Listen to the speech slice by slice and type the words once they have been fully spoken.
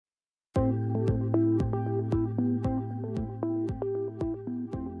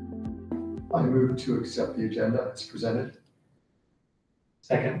I move to accept the agenda as presented.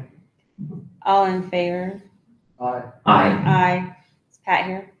 Second. All in favor? Aye. Aye. Aye. Is Pat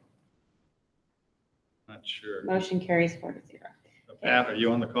here? Not sure. Motion carries 4-0. Pat, are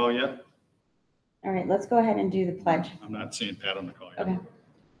you on the call yet? All right, let's go ahead and do the pledge. I'm not seeing Pat on the call yet. Okay.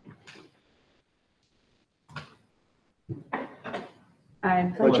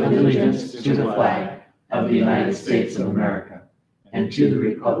 I Pledge allegiance to the flag of the United States of America and to the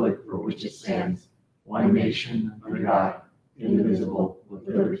republic for which it stands, one nation, under God, indivisible, with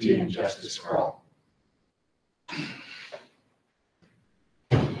liberty and justice for all.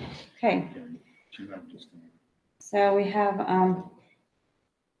 Okay. So we have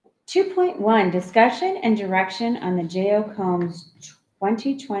 2.1, discussion and direction on the J.O. Combs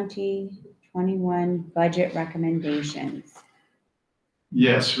 2020-21 budget recommendations.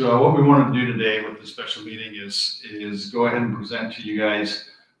 Yes, what we want to do today with the special meeting is go ahead and present to you guys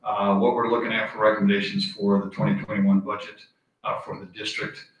what we're looking at for recommendations for the 2021 budget for the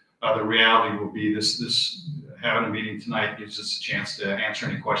district. The reality will be this having a meeting tonight gives us a chance to answer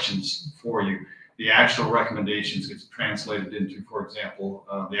any questions for you. The actual recommendations gets translated into, for example,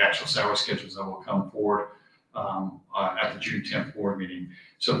 the actual salary schedules that will come forward at the June 10th board meeting.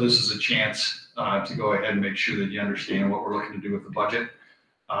 So this is a chance to go ahead and make sure that you understand what we're looking to do with the budget.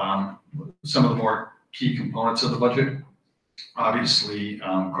 Some of the more key components of the budget. Obviously,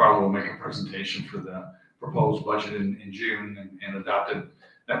 Carla will make a presentation for the proposed budget in June and adopted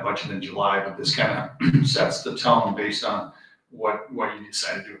that budget in July, but this kind of sets the tone based on what you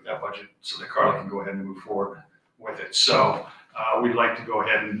decide to do with that budget so that Carla can go ahead and move forward with it. So we'd like to go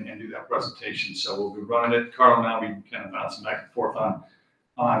ahead and do that presentation. So we'll be running it. Carla and I will be kind of bouncing back and forth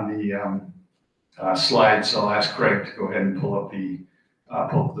on the slides. So I'll ask Craig to go ahead and pull up the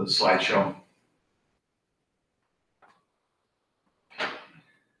slideshow.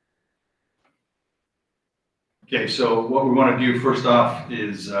 Okay, so what we want to do first off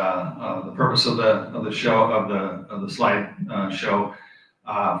is the purpose of the show of the slide show.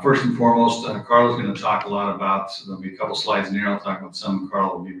 First and foremost, Carla's going to talk a lot about. So there'll be a couple slides in here. I'll talk about some.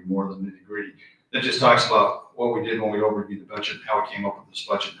 Carla will give you more than nitty-gritty. That just talks about what we did when we overviewed the budget, how we came up with this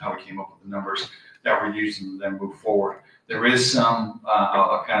budget, how we came up with the numbers that we're using to then move forward. There is some,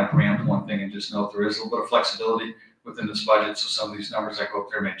 I'll kind of preempt one thing and just note there is a little bit of flexibility within this budget. So some of these numbers that go up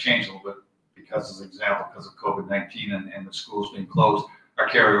there may change a little bit because, as an example, because of COVID-19 and the schools being closed, our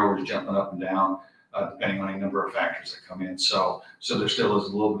carryover is jumping up and down depending on a number of factors that come in. So there still is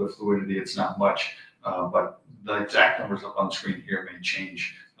a little bit of fluidity. It's not much, but the exact numbers up on the screen here may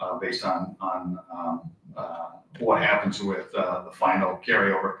change based on what happens with the final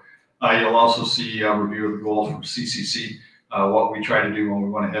carryover. You'll also see a review of the goals from CCC. What we tried to do when we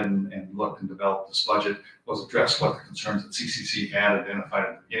went ahead and looked and developed this budget was address what the concerns that CCC had identified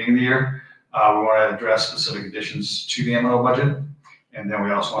at the beginning of the year. We want to address specific additions to the M&O budget. And then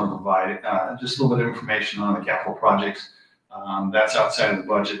we also want to provide just a little bit of information on the capital projects. That's outside of the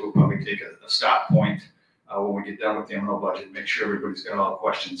budget. We'll probably take a stop point when we get done with the M&O budget, make sure everybody's got all the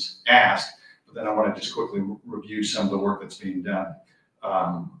questions asked. But then I want to just quickly review some of the work that's being done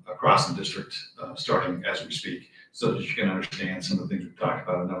across the district, starting as we speak, so that you can understand some of the things we've talked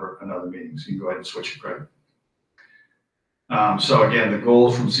about in other meetings. You can go ahead and switch your credit. So again, the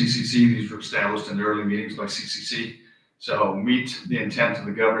goals from CCC, these were established in the early meetings by CCC. So meet the intent of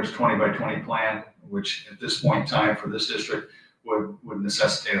the governor's 20 by 20 plan, which at this point in time for this district would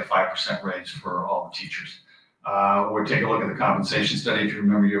necessitate a 5% raise for all the teachers. We'll take a look at the compensation study. If you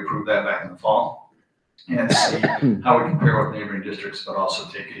remember, you approved that back in the fall, and see how we compare with neighboring districts, but also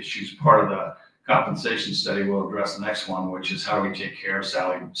take issues. Part of the compensation study will address the next one, which is how we take care of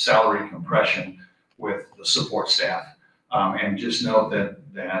salary compression with the support staff. And just note that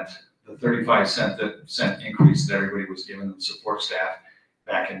the 35-cent increase that everybody was given the support staff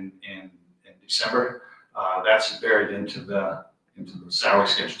back in December, that's buried into the salary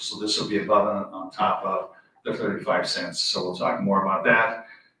schedule. So this will be above and on top of the 35 cents. So we'll talk more about that.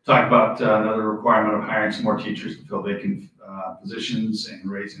 Talk about another requirement of hiring some more teachers to fill vacant positions and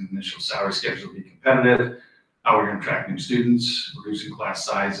raising the initial salary schedule to be competitive. How we're going to attract new students, reducing class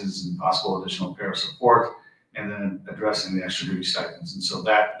sizes and possible additional para support, and then addressing the extra duty stipends. And so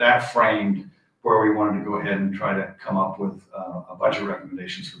that framed where we wanted to go ahead and try to come up with a budget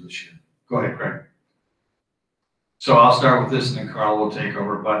recommendations for this year. Go ahead, Craig. So I'll start with this and then Carl will take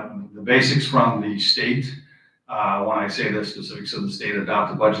over, but the basics from the state, when I say the specifics of the state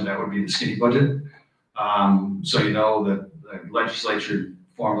adopted budget, that would be the skinny budget. So you know that the legislature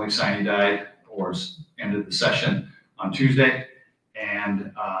formally sine die or ended the session on Tuesday,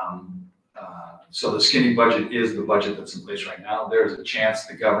 and So the skinny budget is the budget that's in place right now. There's a chance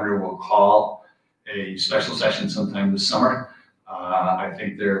the governor will call a special session sometime this summer. I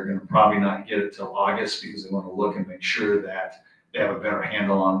think they're gonna probably not get it till August because they want to look and make sure that they have a better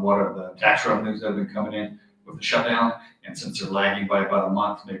handle on what are the tax revenues that have been coming in with the shutdown. And since they're lagging by about a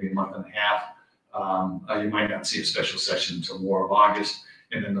month, maybe a month and a half, you might not see a special session until more of August,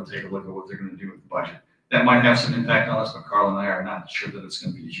 and then they'll take a look at what they're gonna do with the budget. That might have some impact on us, but Carl and I are not sure that it's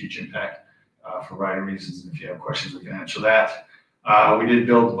gonna be a huge impact for a variety of reasons. And if you have questions, we can answer that. We did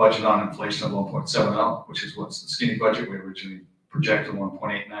build the budget on inflation of 1.70, which is what's the skinny budget. We originally projected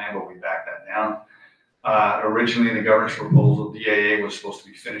 1.89, but we backed that down. Originally, the governor's proposal, DAA, was supposed to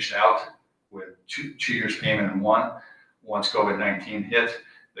be finished out with two years payment in one. Once COVID-19 hit,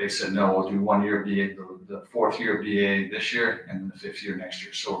 they said, no, we'll do 1 year of DAA, the 4th year of DAA this year, and then the 5th year next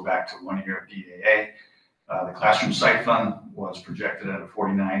year. So we're back to 1 year of DAA. The classroom site fund was projected at a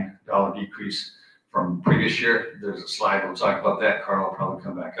 $49 decrease from previous year. There's a slide, we'll talk about that. Carl will probably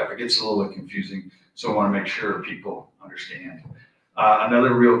come back up. It gets a little bit confusing, so I want to make sure people understand.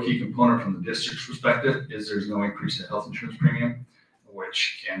 Another real key component from the district's perspective is there's no increase in health insurance premium,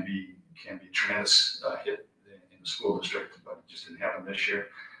 which can be tremendous hit in the school district, but it just didn't happen this year.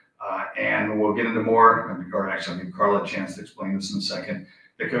 And we'll get into more, or actually I'll give Carla a chance to explain this in a second.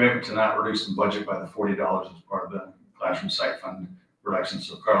 The commitment to not reduce the budget by the $40 is part of the classroom site fund reduction.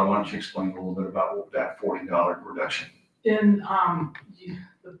 So Carla, why don't you explain a little bit about that $40 reduction? In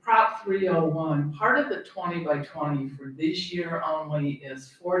the Prop 301, part of the 20 by 20 for this year only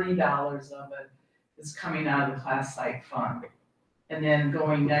is $40 of it is coming out of the class site fund. And then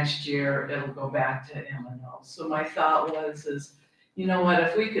going next year, it'll go back to M&O. So my thought was, you know what,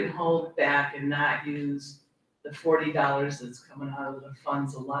 if we could hold back and not use the $40 that's coming out of the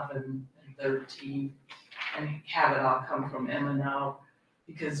funds 11 and 13 and have it all come from M&O,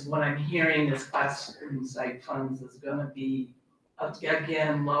 because what I'm hearing is classroom site funds is gonna be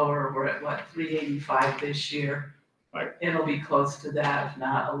again lower. We're at what, 385 this year? Right. It'll be close to that, if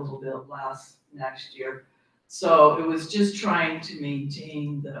not a little bit less next year. So it was just trying to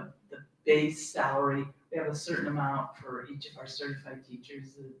maintain the base salary. We have a certain amount for each of our certified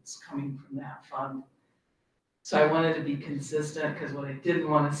teachers that's coming from that fund. So I wanted to be consistent because what I didn't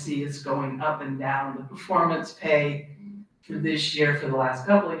want to see is going up and down. The performance pay for this year, for the last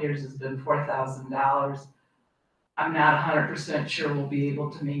couple of years, has been $4,000. I'm not 100% sure we'll be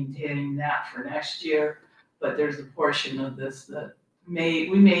able to maintain that for next year, but there's a portion of this that we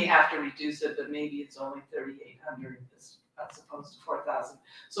may have to reduce it, but maybe it's only 3,800 as opposed to 4,000.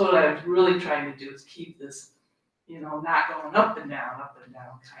 So what I was really trying to do is keep this, not going up and down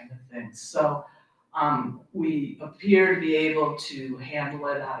kind of thing. So we appear to be able to handle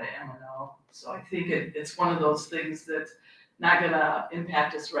it out of M&O. So I think it's one of those things that's not gonna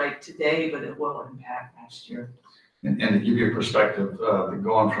impact us right today, but it will impact next year. And to give you a perspective,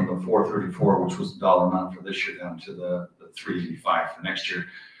 going from the 434, which was the dollar amount for this year, down to the 385 for next year,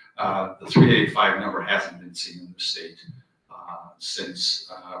 the 385 number hasn't been seen in the state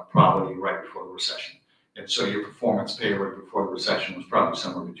since probably right before the recession. And so your performance pay right before the recession was probably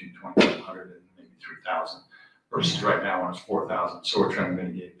somewhere between 2,500 and maybe 3,000 versus right now when it's 4,000. So we're trying to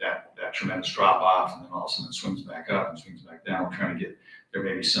mitigate that tremendous drop off, and then all of a sudden it swings back up and swings back down. We're trying to get, there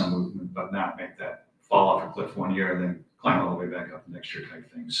may be some movement, but not make that fall off a cliff 1 year and then climb all the way back up the next year type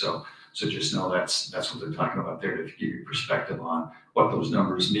thing. So just know that's what they're talking about there, to give you perspective on what those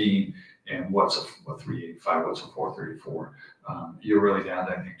numbers mean and what's a 385, what's a 434. You're really down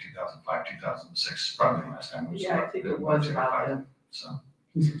to, I think, 2005, 2006, probably the last time it was. Yeah, I think it was about that. So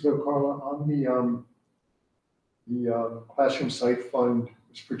Carla, on the classroom site fund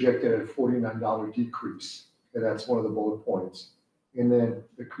was projected at a $49 decrease. Okay, that's one of the bullet points. And then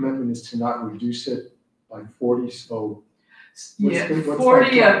the commitment is to not reduce it by 40. So yeah,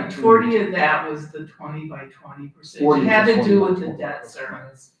 what's 40 of that was the 20 by 20%. It had to do with the debt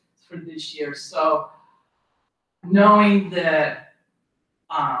service for this year. So knowing that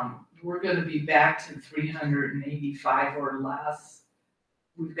we're going to be back to 385 or less,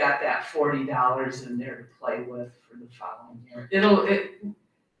 we've got that $40 in there to play with for the following year.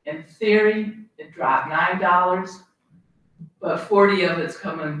 In theory, it dropped $9. But 40 of it's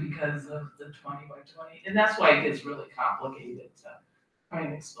coming because of the 20 by 20. And that's why it gets really complicated to try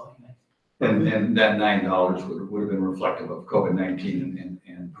and explain it. And that $9 would have been reflective of COVID-19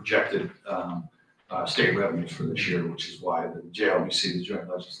 and projected state revenues for this year, which is why the JLBC, the Joint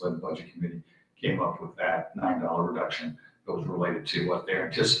Legislative Budget Committee, came up with that $9 reduction that was related to what they're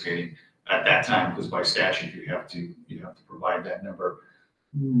anticipating at that time, because by statute you have to provide that number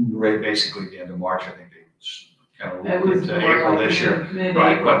right basically at the end of March. I think they kind of It leaked was into more April like this year. Right,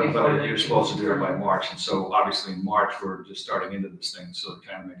 mid-April but before they you're came supposed to do it by through. March, and so obviously in March, we're just starting into this thing, so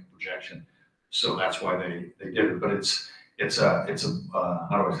they're trying to make a projection. So that's why they did it, but it's how do I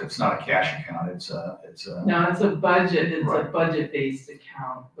say, it's not a cash account, it's a. No, it's a budget Right. budget-based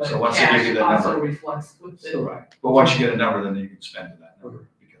account, but So once they give you cash the also number- reflects with it. Right, but once you get a number, then you can spend to that number,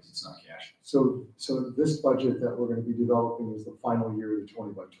 because it's not cash. So this budget that we're gonna be developing is the final year of the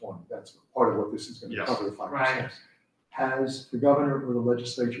 20 by 20. That's part of what this is gonna Yes. cover, the 5%. Right. Has the governor or the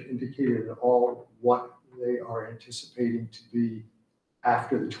legislature indicated at all what they are anticipating to be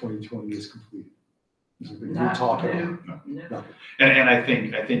after the 2020 is completed? Is it been Not talking new, about? no. Nothing. And I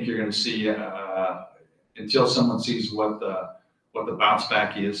think you're gonna see, until someone sees what the bounce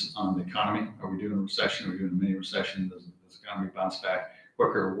back is on the economy, are we doing a recession, are we doing a mini recession, does the economy bounce back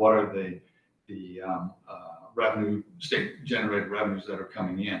quicker, what are the state generated revenues that are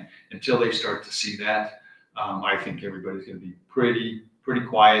coming in? Until they start to see that, I think everybody's gonna be pretty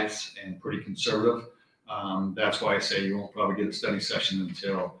quiet and pretty conservative. That's why I say you won't probably get a study session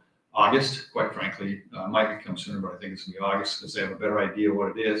until August, quite frankly. Might come sooner, but I think it's gonna be August because they have a better idea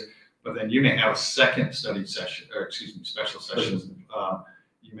what it is. But then you may have a second study session, or excuse me, special session.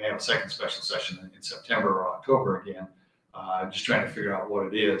 You may have a second special session in September or October again, just trying to figure out what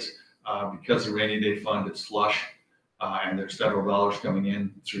it is. Because the rainy day fund is flush, and there's federal dollars coming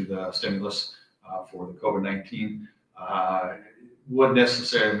in through the stimulus for the COVID-19. Wouldn't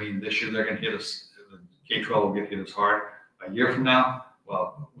necessarily mean this year they're gonna hit us, the K-12 will get hit as hard. A year from now,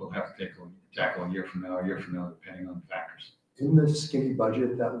 well, we'll have to tackle a year from now, depending on the factors. In the skinny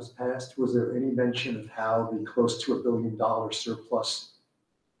budget that was passed, was there any mention of how the close to $1 billion surplus,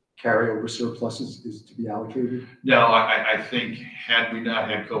 carryover surplus is to be allocated? No, I think had we not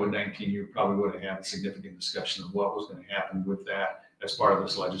had COVID-19, you probably would have had a significant discussion of what was going to happen with that as part of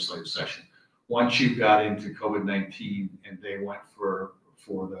this legislative session. Once you got into COVID-19 and they went for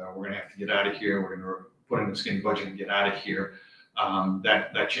we're going to have to get out of here, we're going to put in the skinny budget and get out of here,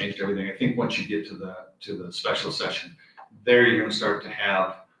 that changed everything. I think once you get to the special session, there you're going to start to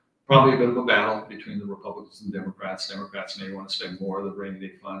have probably a bit of a battle between the Republicans and Democrats. Democrats may want to spend more of the rainy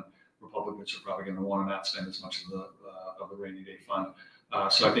day fund. Republicans are probably going to want to not spend as much of the rainy day fund.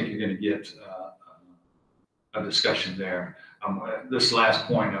 So I think you're going to get a discussion there. This last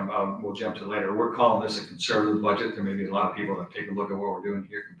point, we'll jump to later. We're calling this a conservative budget. There may be a lot of people that take a look at what we're doing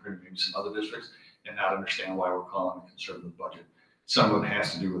here compared to maybe some other districts and not understand why we're calling it a conservative budget. Some of it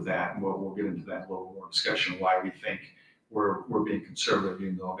has to do with that, and we'll get into that a little more discussion why we think we're being conservative,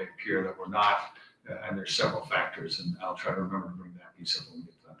 even though it may appear that we're not. And there's several factors, and I'll try to remember to bring that piece up when we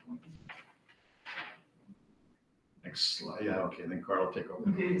get to that point. Next slide. Yeah, okay, then Carl will take over.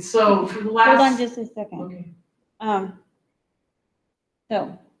 Okay, so for the Hold last. on just a second. Okay.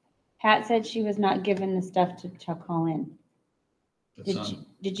 So Pat said she was not given the stuff to call in.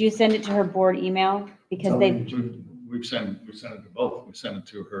 Did you send it to her board email? Because We've sent it to both. We sent it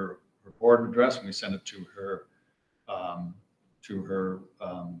to her board address, and we sent it to her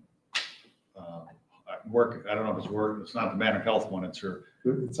work. I don't know if it's work. It's not the Banner Health one. It's her.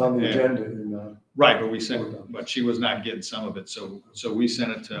 It's on the agenda in, Right, but she was not getting some of it. So we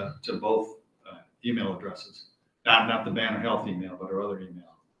sent it to both email addresses. Not the Banner Health email, but her other email.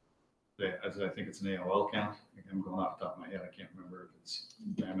 I think it's an AOL account. I'm going off the top of my head. I can't remember if it's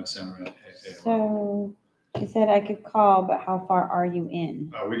MSN or AOL. So she said I could call, but how far are you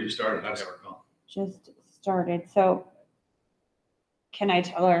in? We just started. I'd have her call. Just started. So can I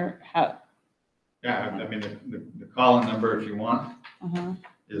tell her how? Yeah, I mean, the call-in number, if you want, Uh-huh.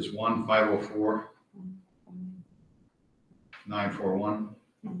 is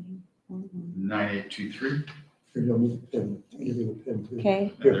 1-504-941-9823. and you'll need the pin, I'll give you the pin too.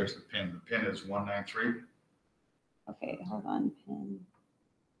 Okay, And there's the pin. The pin is 193. okay, hold on, pin.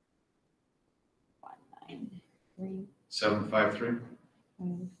 19353.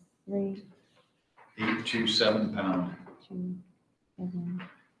 753 827 pound. 27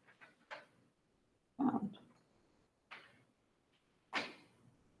 pound.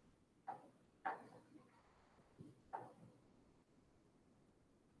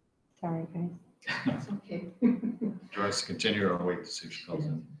 Sorry, guys. It's okay. Do you want us to continue or wait to see if she calls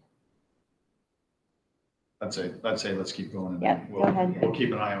in? I'd say let's keep going. And Yeah, then go ahead. We'll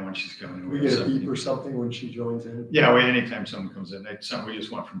keep an eye on when she's coming. We get a beep or something when she joins in? Yeah, anytime someone comes in, we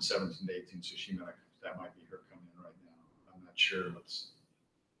just went from 17 to 18, so that might be her coming in right now. I'm not sure. I'm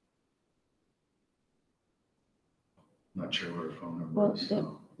not sure what her phone number Well, is.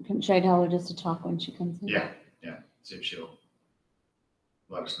 So. Should I tell her just to talk when she comes in? Yeah. See if she'll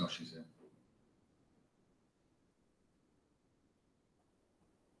let us know she's in.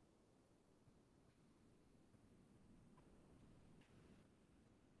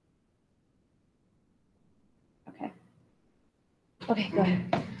 Okay, go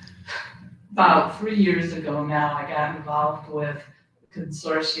ahead. About 3 years ago now, I got involved with a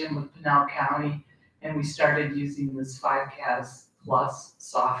consortium with Pinell County, and we started using this 5CAS Plus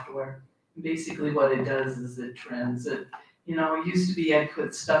software. Basically what it does is it trends it. You know, it used to be I'd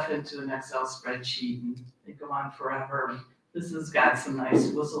put stuff into an Excel spreadsheet and it'd go on forever. This has got some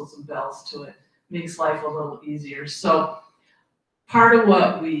nice whistles and bells to it, makes life a little easier. So part of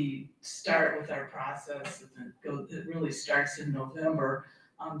what we start with our process, and it really starts in November,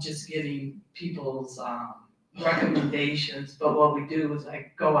 just getting people's recommendations. But what we do is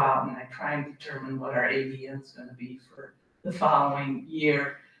I go out and I try and determine what our ADM is going to be for the following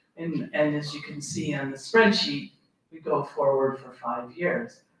year. And as you can see on the spreadsheet, we go forward for 5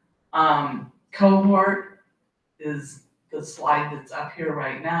 years. Cohort is the slide that's up here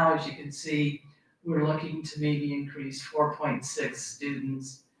right now. As you can see, we're looking to maybe increase 4.6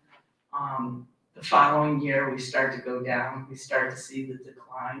 students. The following year, we start to go down. We start to see the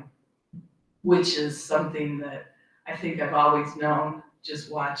decline, which is something that I think I've always known,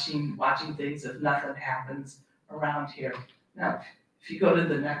 just watching things if nothing happens around here. Now, if you go to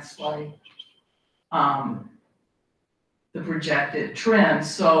the next slide, the projected trend.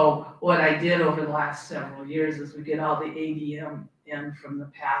 So what I did over the last several years is we get all the ADM in from the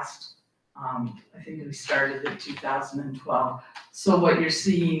past. I think we started in 2012. So what you're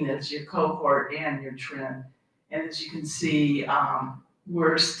seeing is your cohort and your trend. And as you can see,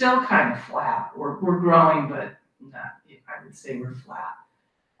 we're still kind of flat. We're growing, but not, I would say we're flat.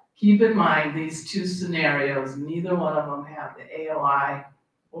 Keep in mind these two scenarios, neither one of them have the AOI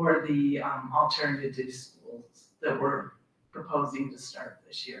or the alternative schools that we're proposing to start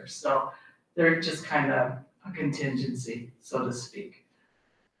this year. So they're just kind of a contingency, so to speak.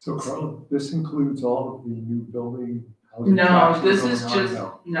 So Carla, this includes all of the new building? housing No, taxes this going is on? just,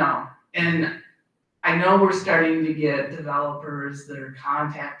 No. no. And I know we're starting to get developers that are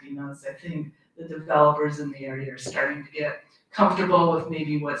contacting us. I think the developers in the area are starting to get comfortable with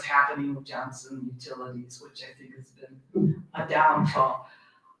maybe what's happening with Johnson Utilities, which I think has been a downfall.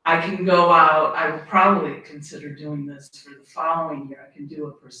 I can go out, I would probably consider doing this for the following year. I can do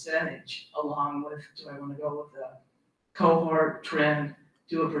a percentage along with, do I want to go with the cohort trend,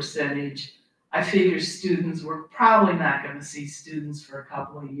 do a percentage. I figure students, we're probably not going to see students for a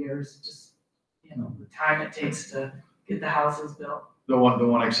couple of years, just, you know, the time it takes to get the houses built. The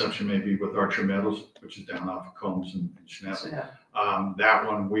one exception may be with Archer Meadows, which is down off of Combs and Schnell. So, yeah. That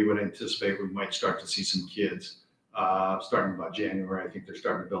one, we would anticipate we might start to see some kids, starting about January. I think they're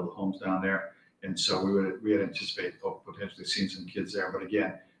starting to build the homes down there. And so we would anticipate potentially seeing some kids there. But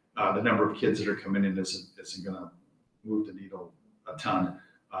again, the number of kids that are coming in isn't going to move the needle a ton,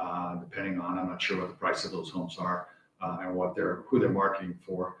 depending on, I'm not sure what the price of those homes are, and who they're marketing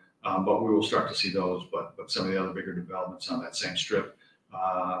for. But we will start to see those, but some of the other bigger developments on that same strip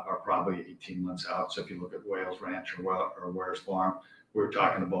are probably 18 months out. So if you look at Wales Ranch or Wares Farm, we're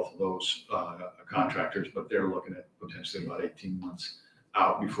talking to both of those contractors, but they're looking at potentially about 18 months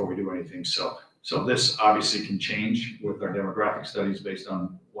out before we do anything. So this obviously can change with our demographic studies based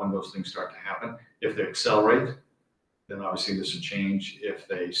on when those things start to happen. If they accelerate, then obviously this would change. If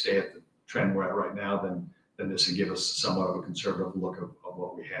they stay at the trend we're at right now, then this would give us somewhat of a conservative look of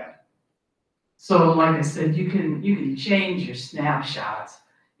what we had. So like I said, you can change your snapshots.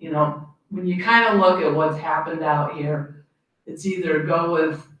 You know, when you kind of look at what's happened out here, it's either go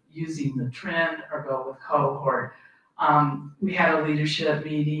with using the trend or go with cohort. We had a leadership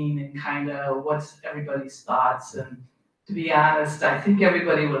meeting and kind of what's everybody's thoughts. And to be honest, I think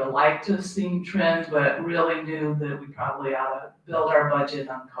everybody would have liked to have seen trend, but really knew that we probably ought to build our budget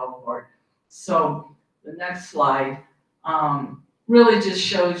on cohort. So the next slide really just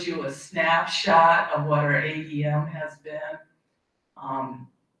shows you a snapshot of what our ADM has been,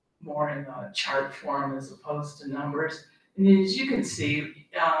 more in a chart form as opposed to numbers. And as you can see,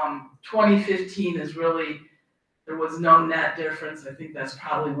 2015 is really, there was no net difference. I think that's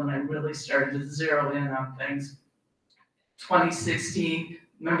probably when I really started to zero in on things. 2016,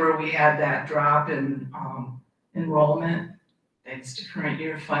 remember we had that drop in enrollment, thanks to current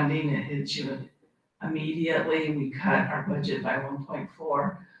year funding, it hit you immediately. We cut our budget by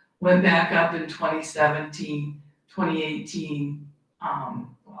 1.4, went back up in 2017, 2018,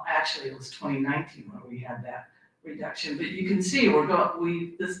 well actually it was 2019 when we had that reduction, but you can see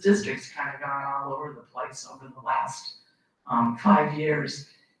this district's kind of gone all over the place over the last 5 years,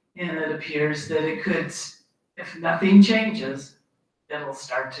 and it appears that it could, if nothing changes, it'll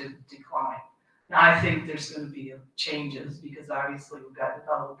start to decline. Now I think there's going to be changes because obviously we've got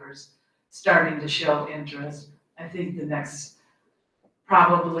developers starting to show interest. I think the next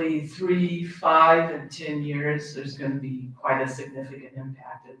probably 3, 5, and 10 years, there's gonna be quite a significant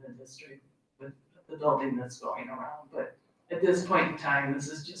impact in the district with the building that's going around. But at this point in time, this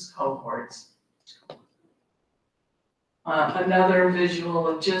is just cohorts. Another visual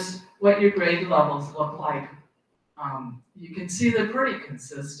of just what your grade levels look like. You can see they're pretty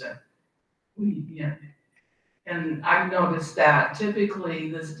consistent. And I've noticed that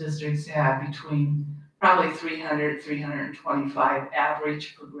typically this district's have between probably 300, 325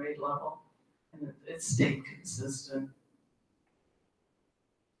 average per grade level, and it's stayed consistent.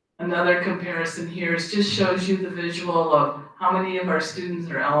 Another comparison here is just shows you the visual of how many of our students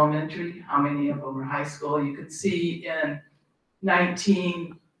are elementary, how many of them are high school. You can see in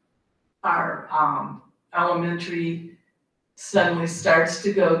 19, our elementary suddenly starts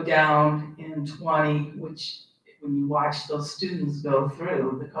to go down in 20, which when you watch those students go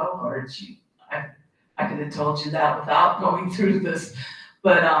through the cohorts, I could have told you that without going through this,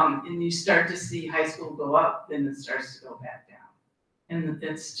 but and you start to see high school go up, then it starts to go back down. And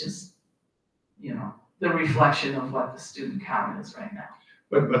it's just, the reflection of what the student count is right now.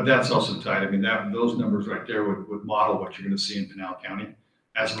 But that's also tied. I mean, those numbers right there would model what you're going to see in Pinal County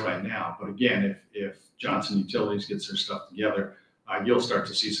as of right now. But again, if Johnson Utilities gets their stuff together, you'll start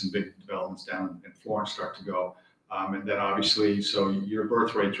to see some big developments down in Florence start to go. And then obviously, so your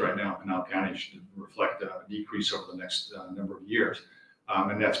birth rates right now in Pinal County should reflect a decrease over the next number of years.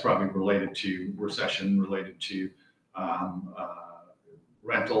 And that's probably related to recession, related to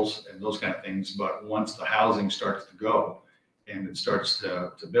rentals and those kind of things. But once the housing starts to go and it starts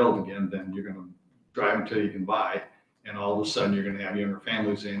to build again, then you're going to drive until you can buy. And all of a sudden you're going to have younger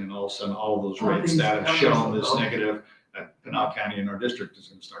families in, and all of a sudden all of those rates that have shown this negative at Pinal County in our district is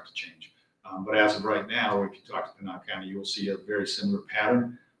going to start to change. But as of right now, if you talk to Pinal County, you will see a very similar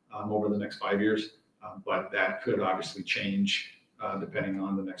pattern over the next 5 years. But that could obviously change depending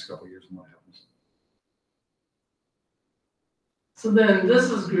on the next couple of years and what happens. So then this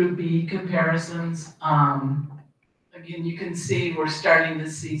is Group B comparisons. Again, you can see we're starting to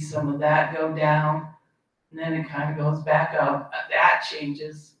see some of that go down, and then it kind of goes back up. That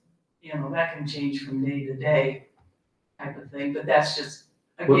changes, that can change from day to day type of thing, but that's just,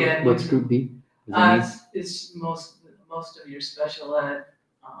 again. What's Group B? What does it mean? It's most of your special ed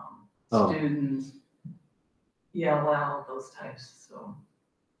students, ELL, those types, so.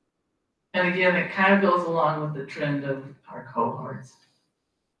 And again, it kind of goes along with the trend of our cohorts.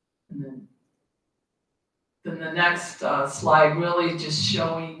 And then the next slide really just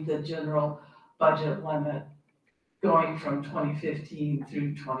showing the general budget limit going from 2015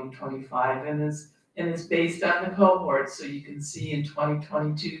 through 2025. And it's based on the cohorts. So you can see in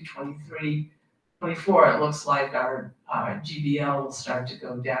 2022, 23, 24, it looks like our GBL will start to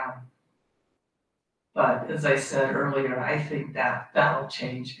go down. But as I said earlier, I think that'll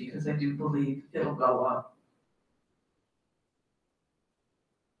change because I do believe it'll go up.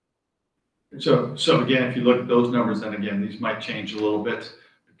 So again, if you look at those numbers, then again, these might change a little bit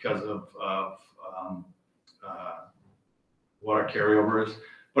because of what our carryover is.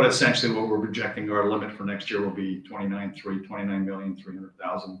 But essentially what we're projecting our limit for next year will be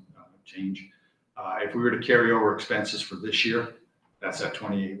 29,300,000 change. If we were to carry over expenses for this year, that's at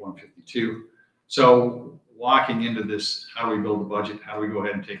 28,152. So walking into this, how do we build the budget? How do we go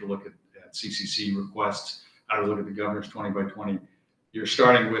ahead and take a look at CCC requests? How do we look at the governor's 20 by 20? You're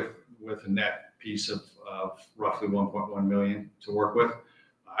starting with a net piece of roughly 1.1 million to work with.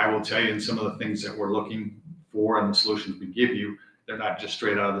 I will tell you in some of the things that we're looking for and the solutions we give you, they're not just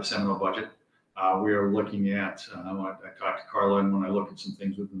straight out of the Seminole budget. We are looking at, I talked to Carla, and when I look at some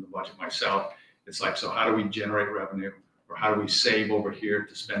things within the budget myself, it's like, so how do we generate revenue, or how do we save over here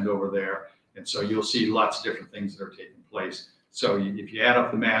to spend over there? And so you'll see lots of different things that are taking place. So if you add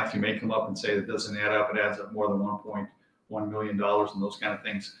up the math, you may come up and say that doesn't add up. It adds up more than $1.1 million and those kind of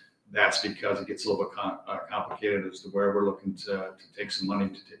things. That's because it gets a little bit complicated as to where we're looking to take some money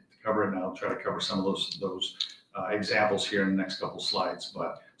to cover it. And I'll try to cover some of those examples here in the next couple slides.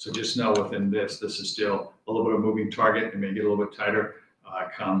 But so just know within this is still a little bit of a moving target. It may get a little bit tighter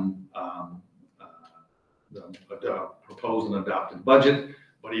come the proposed and adopted budget.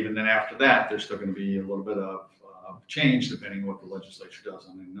 But even then after that, there's still going to be a little bit of change depending on what the legislature does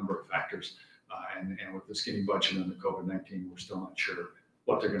on a number of factors. And with the skinny budget and the COVID-19, we're still not sure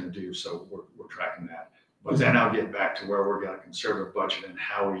what they're going to do. So we're tracking that. But then I'll get back to where we've got a conservative budget and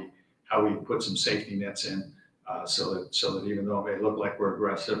how we put some safety nets in so that even though it may look like we're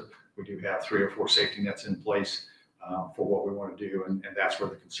aggressive, we do have 3 or 4 safety nets in place for what we want to do. And that's where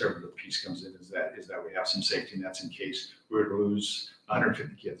the conservative piece comes in, is that we have some safety nets in case we were to lose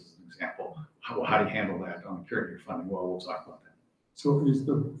 150 kids as an example. How do you handle that on current year funding? Well, we'll talk about that. So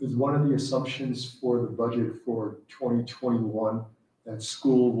is one of the assumptions for the budget for 2021 that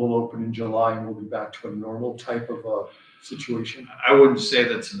school will open in July and we'll be back to a normal type of a situation? I wouldn't say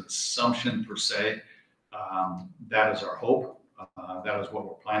that's an assumption per se. That is our hope. That is what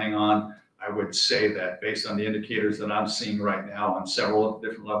we're planning on. I would say that based on the indicators that I'm seeing right now on several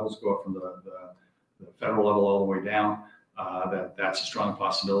different levels, go up from the federal level all the way down, that's a strong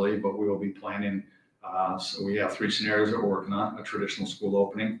possibility, but we will be planning. So we have 3 scenarios that we're working on: a traditional school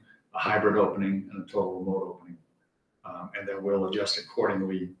opening, a hybrid opening, and a total remote opening. And then we'll adjust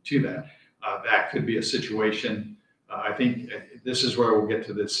accordingly to that. That could be a situation. I think this is where we'll get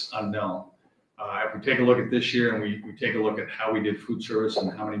to this unknown. If we take a look at this year and we take a look at how we did food service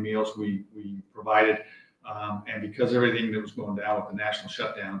and how many meals we provided, and because everything that was going down with the national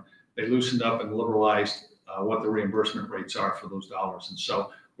shutdown, they loosened up and liberalized what the reimbursement rates are for those dollars. And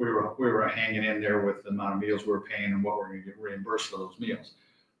so we were hanging in there with the amount of meals we were paying and what we're going to get reimbursed for those meals.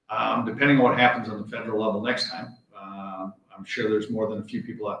 Depending on what happens on the federal level next time, I'm sure there's more than a few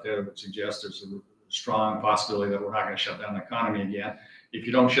people out there that would suggest there's a strong possibility that we're not going to shut down the economy again. If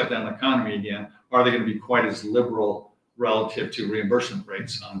you don't shut down the economy again, are they going to be quite as liberal relative to reimbursement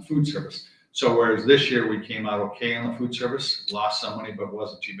rates on food service? So whereas this year we came out okay on the food service, lost some money, but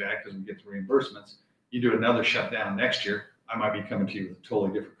wasn't too bad because we get the reimbursements. You do another shutdown next year, I might be coming to you with a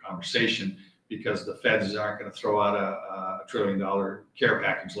totally different conversation because the feds aren't going to throw out a $1 trillion care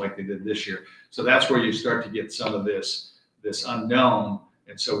package like they did this year. So that's where you start to get some of this unknown.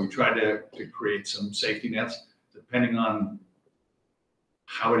 And so we try to create some safety nets depending on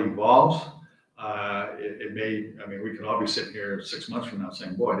how it evolves. It may, I mean, we could all be sitting here 6 months from now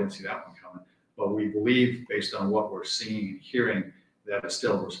saying, boy, I didn't see that one coming. But we believe, based on what we're seeing and hearing, that it's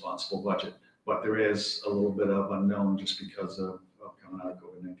still a responsible budget. But there is a little bit of unknown just because of coming out of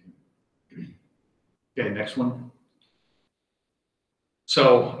COVID-19. Okay, next one.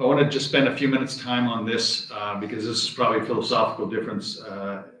 So I want to just spend a few minutes time on this because this is probably a philosophical difference,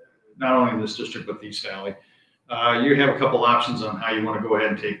 not only in this district, but the East Valley. You have a couple options on how you want to go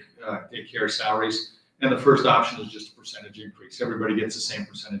ahead and take care of salaries. And the first option is just a percentage increase. Everybody gets the same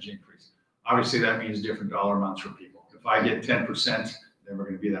percentage increase. Obviously, that means different dollar amounts for people. If I get 10%, never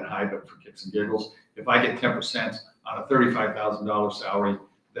going to be that high, but for kicks and giggles, if I get 10% on a $35,000 salary,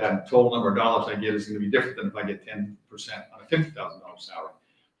 that total number of dollars I get is going to be different than if I get 10% on a $50,000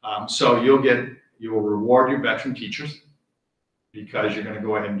 salary. So you will reward your veteran teachers because you're going to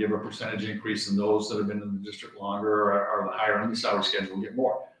go ahead and give a percentage increase, and those that have been in the district longer or the higher on the salary schedule will get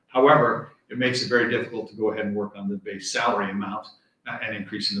more. However, it makes it very difficult to go ahead and work on the base salary amount and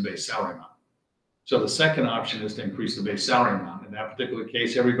increasing the base salary amount. So the second option is to increase the base salary amount. In that particular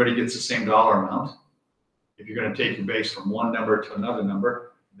case, everybody gets the same dollar amount. If you're going to take your base from one number to another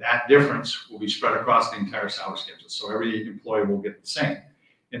number, that difference will be spread across the entire salary schedule. So every employee will get the same.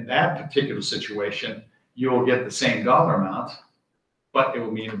 In that particular situation, you will get the same dollar amount, but it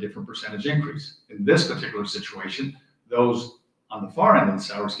will mean a different percentage increase. In this particular situation, those on the far end of the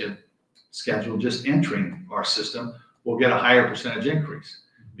salary schedule just entering our system will get a higher percentage increase.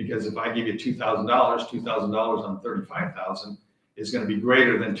 Because if I give you $2,000 on $35,000 is going to be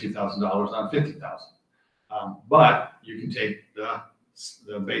greater than $2,000 on $50,000. But you can take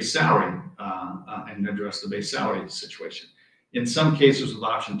the base salary and address the base salary situation. In some cases with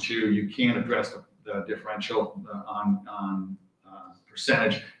option 2, you can address the differential on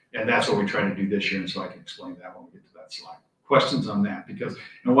percentage, and that's what we try to do this year. And so I can explain that when we get to that slide. Questions on that? Because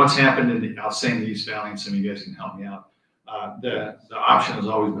what's happened I'll say in the East Valley, and some of you guys can help me out. The option has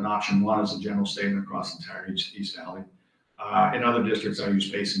always been option 1 as a general statement across the entire East Valley. In other districts, I use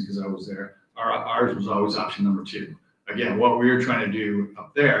Payson because I was there. Ours was always option number 2. Again, what we were trying to do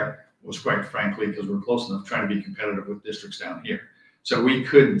up there was, quite frankly, because we're close enough, trying to be competitive with districts down here. So we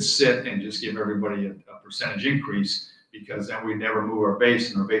couldn't sit and just give everybody a percentage increase because then we'd never move our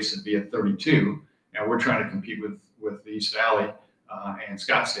base, and our base would be at 32. And we're trying to compete with the East Valley and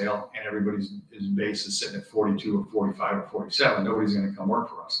Scottsdale, and everybody's base is sitting at 42 or 45 or 47. Nobody's going to come work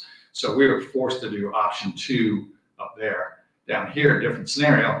for us. So we were forced to do option 2 up there. Down here, different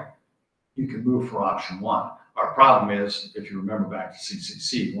scenario, you can move for option 1. Our problem is, if you remember back to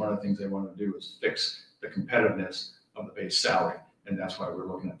CCC, one of the things they wanted to do is fix the competitiveness of the base salary, and that's why we're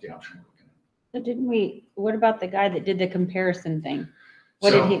looking at the option we're looking at. So what about the guy that did the comparison thing?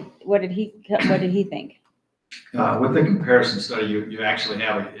 What did he think? With the comparison study, you actually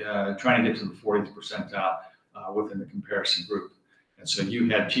have trying to get to the 40th percentile within the comparison group. And so you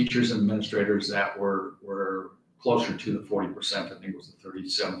had teachers and administrators that were closer to the 40%, I think it was the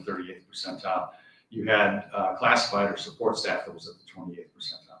 37th, 38th percentile. You had classified or support staff that was at the 28th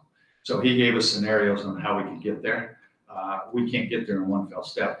percentile. So he gave us scenarios on how we could get there. we can't get there in one fell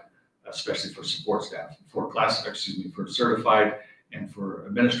step, especially for support staff. For for certified and for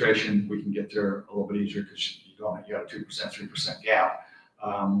administration, we can get there a little bit easier because you got a 2%, 3% gap.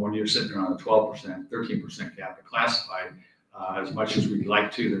 When you're sitting around a 12%, 13% gap at classified, as much as we'd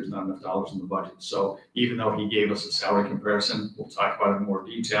like to, there's not enough dollars in the budget. So even though he gave us a salary comparison, we'll talk about it in more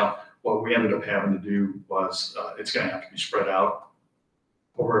detail. What we ended up having to do was, it's going to have to be spread out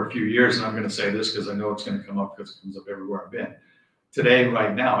over a few years. And I'm going to say this because I know it's going to come up because it comes up everywhere I've been. Today,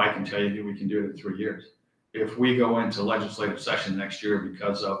 right now, I can tell you we can do it in 3 years. If we go into legislative session next year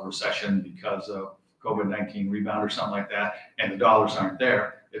because of recession, because of COVID-19 rebound or something like that, and the dollars aren't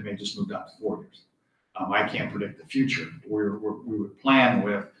there, it may just move down to 4 years. I can't predict the future. We would plan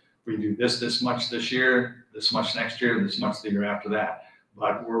with, we do this much this year, this much next year, this much the year after that.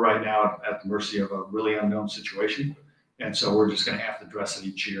 But we're right now at the mercy of a really unknown situation. And so we're just going to have to address it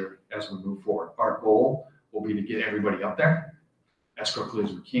each year as we move forward. Our goal will be to get everybody up there as quickly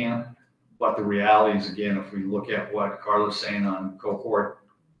as we can. But the reality is, again, if we look at what Carla's saying on cohort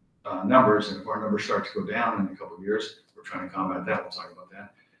numbers, and if our numbers start to go down in a couple of years, we're trying to combat that, we'll talk about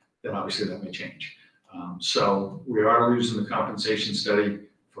that, then obviously that may change. So we are using the compensation study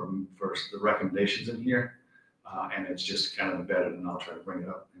for the recommendations in here, and it's just kind of embedded, and I'll try to bring it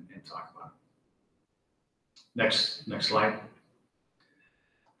up and talk about it. Next slide.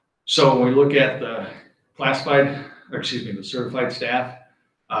 So when we look at the the certified staff,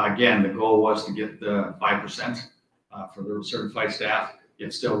 again, the goal was to get the 5% for the certified staff.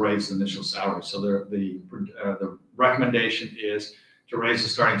 It still raised the initial salary. So the recommendation is to raise the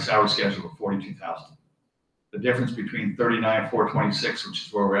starting salary schedule to $42,000. The difference between $39,426, which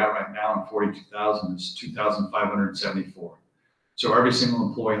is where we're at right now, and $42,000 is $2,574. So every single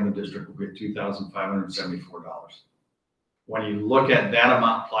employee in the district will get $2,574. When you look at that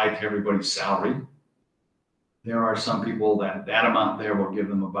amount applied to everybody's salary, there are some people that amount there will give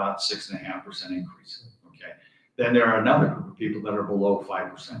them about 6.5% increase. Okay. Then there are another group of people that are below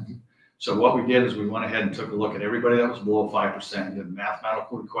 5%. So what we did is we went ahead and took a look at everybody that was below 5%, did a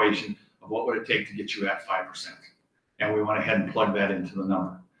mathematical equation of what would it take to get you at 5%. And we went ahead and plugged that into the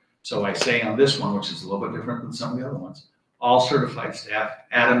number. So I say on this one, which is a little bit different than some of the other ones, all certified staff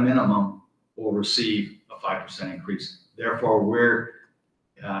at a minimum will receive a 5% increase. Therefore, we're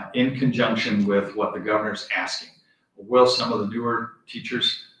in conjunction with what the governor's asking. Will some of the newer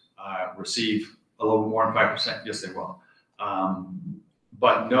teachers receive a little more than 5%? Yes, they will.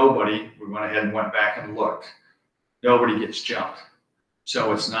 But nobody, we went ahead and went back and looked, nobody gets jumped.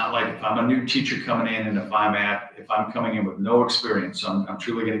 So it's not like if I'm a new teacher coming in and if I'm coming in with no experience, so I'm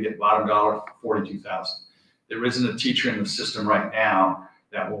truly going to get bottom dollar $42,000. There isn't a teacher in the system right now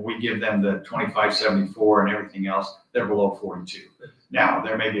that when we give them the $25.74 and everything else, they're below 42. Now,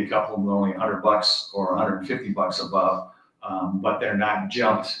 there may be a couple of them only $100 or $150 above, but they're not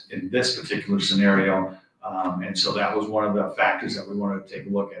jumped in this particular scenario. And so that was one of the factors that we wanted to take a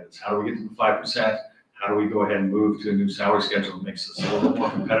look at is how do we get to the 5%? How do we go ahead and move to a new salary schedule that makes us a little more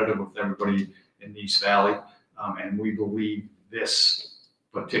competitive with everybody in East Valley? And we believe this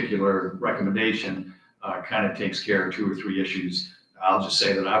particular recommendation kind of takes care of 2 or 3 issues. I'll just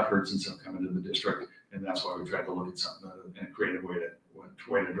say that I've heard since I've come into the district, and that's why we tried to look at something in a creative way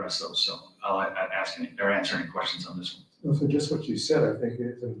to address those. So I'll answer any questions on this one. So just what you said, I think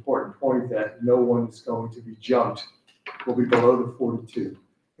is an important point that no one is going to be jumped, will be below the 42.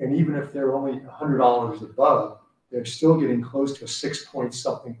 And even if they're only $100 above, they're still getting close to a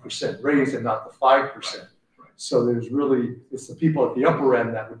 6-point-something% raise and not the 5%. Right. So it's the people at the upper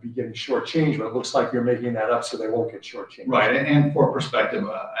end that would be getting shortchanged, but it looks like you're making that up so they won't get shortchanged. Right, and for perspective,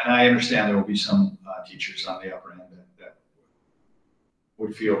 and I understand there will be some teachers on the upper end that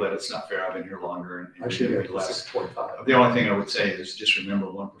would feel that it's not fair. I've been here longer and I should get less. 6.5. The only thing I would say is just remember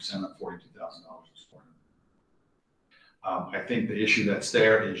 1% on $42,000 is $400. I think the issue that's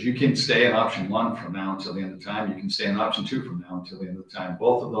there is you can stay in option 1 from now until the end of time. You can stay in option 2 from now until the end of the time.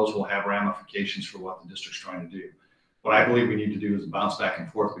 Both of those will have ramifications for what the district's trying to do. What I believe we need to do is bounce back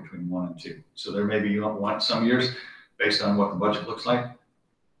and forth between 1 and 2. So there may be some years based on what the budget looks like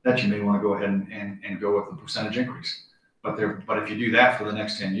that you may want to go ahead and go with the percentage increase. But if you do that for the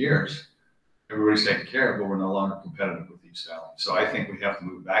next 10 years, everybody's taken care of, but we're no longer competitive with East Valley. So I think we have to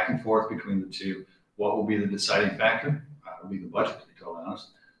move back and forth between the 2. What will be the deciding factor? Will be the budget, to be totally honest.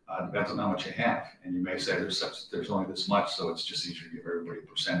 Depends on how much you have. And you may say there's only this much, so it's just easier to give everybody a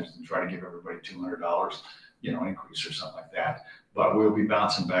percentage than try to give everybody $200, increase or something like that. But we'll be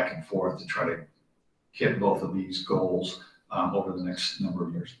bouncing back and forth to try to hit both of these goals over the next number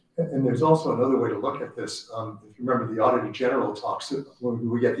of years. And there's also another way to look at this. If you remember, the Auditor General when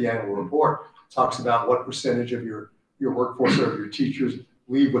we get the annual report, talks about what percentage of your your workforce or your teachers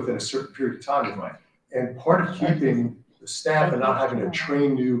leave within a certain period of time. Right. And part of keeping the staff and not having to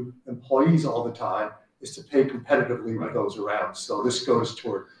train new employees all the time is to pay competitively with those around. So this goes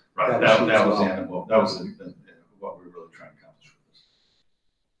toward Right, that that issue as was the well. end of what, that was what we were really trying to accomplish with this.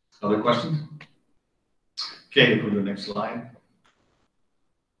 Other questions? Okay, if we go to the next slide.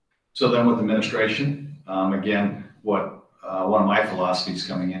 So then with administration, again, what one of my philosophies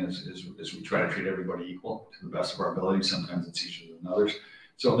coming in is we try to treat everybody equal to the best of our ability. Sometimes it's easier than others.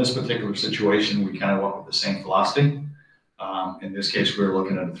 So in this particular situation, we kind of went with the same philosophy. In this case, we were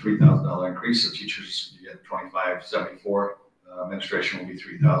looking at a $3,000 increase. So teachers, you get $2,574. Administration will be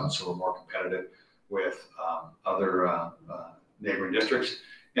 $3,000, so we're more competitive with other neighboring districts.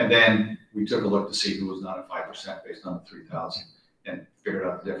 And then we took a look to see who was not at 5% based on the 3,000 and figured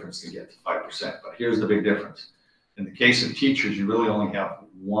out the difference to get to 5%. But here's the big difference. In the case of teachers, you really only have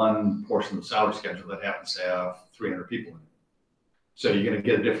one portion of the salary schedule that happens to have 300 people in it. So you're going to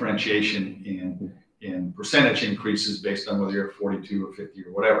get a differentiation in percentage increases based on whether you're 42 or 50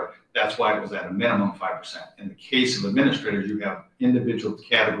 or whatever. That's why it was at a minimum 5%. In the case of administrators, you have individual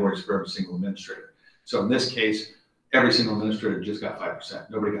categories for every single administrator. So in this case, every single administrator just got 5%.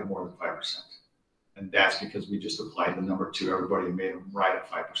 Nobody got more than 5%. And that's because we just applied the number to everybody and made them right at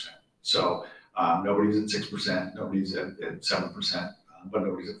 5%. So nobody's at 6%, nobody's at 7%, but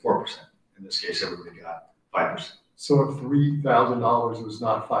nobody's at 4%. In this case, everybody got 5%. So if $3,000 was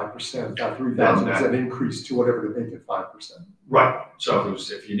not 5%, that $3,000 is an increase to whatever to make it 5%. Right. So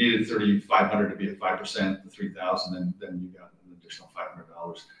if you needed 3,500 to be at 5%, the 3,000, then you got an additional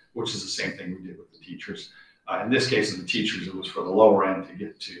 $500, which is the same thing we did with the teachers. In this case of the teachers, it was for the lower end to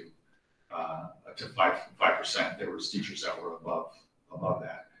get to 5%. There was teachers that were above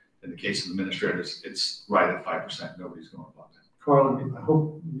that. In the case of administrators, it's right at 5%. Nobody's going above that. Carl, I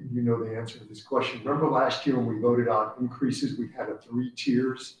hope you know the answer to this question. Remember last year when we voted on increases, we had 3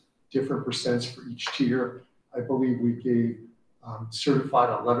 tiers, different percents for each tier. I believe we gave certified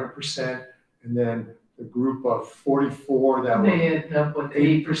 11%, and then the group of 44 that They were ended up with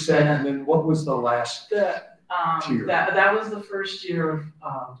 8%. And then what was the last tier? That was the first year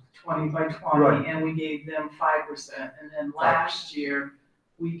of 20 by 20, Right. and we gave them 5%. And then last year,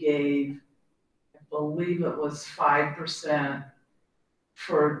 we gave, I believe it was 5%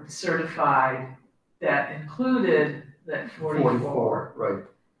 for certified that included that 44. Right.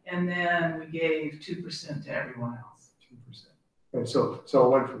 And then we gave 2% to everyone else. 2%. And so it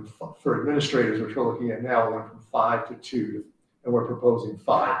went from, for administrators, which we're looking at now, it went from 5 to 2, and we're proposing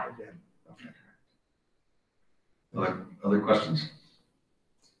 5 again. Okay. Other questions?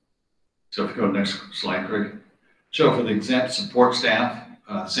 So if you go to the next slide, Greg. So for the exempt support staff,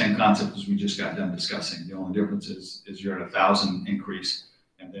 same concept as we just got done discussing. The only difference is you're at 1,000 increase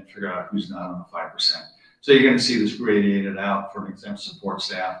and then figure out who's not on the 5%. So you're going to see this gradiated out for an exempt support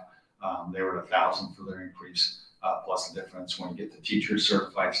staff. They were at 1,000 for their increase, plus the difference. When you get to teachers,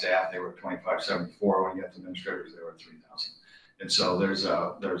 certified staff, they were at 2,574. When you get to administrators, they were at 3,000. And so there's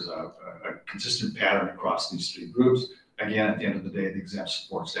a consistent pattern across these 3 groups. Again, at the end of the day, the exempt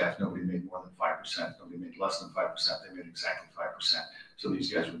support staff, nobody made more than 5%, nobody made less than 5%, they made exactly 5%. So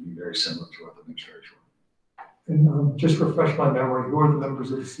these guys would be very similar to what the administrators were. And just refresh my memory, who are the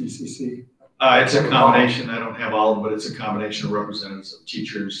members of the CCC? It's a combination, I don't have all of them, but it's a combination of representatives of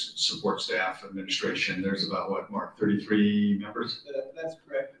teachers, support staff, administration. There's about, what, Mark, 33 members? That's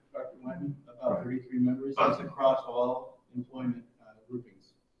correct, Dr. Martin, about 33 members. That's across all employment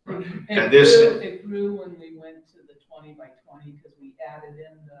groupings. It grew when we went to the 20 by 20 because we added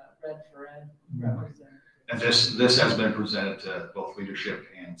in the Red for Ed representative. And this has been presented to both leadership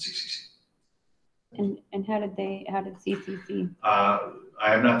and CCC. And how did CCC? I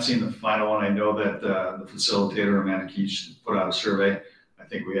have not seen the final one. I know that the facilitator, Amanda Keach, put out a survey. I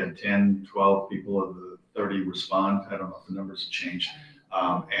think we had 10, 12 people of the 30 respond. I don't know if the numbers have changed.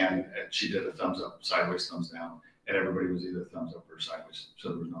 And she did a thumbs up, sideways, thumbs down. And everybody was either thumbs up or sideways. So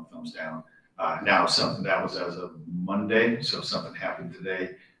there was no thumbs down. Now something that was as of Monday. So if something happened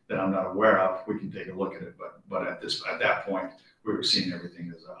today that I'm not aware of, we can take a look at it. But at that point, we were seeing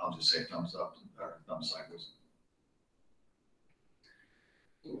everything as, I'll just say thumbs up or thumbs sideways.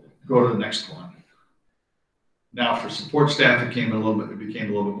 Go to the next one. Now for support staff, it became a little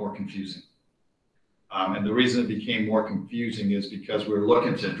bit more confusing. And the reason it became more confusing is because we were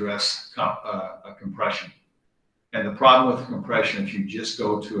looking to address a compression. And the problem with compression, if you just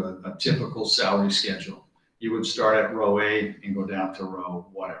go to a typical salary schedule, you would start at row A and go down to row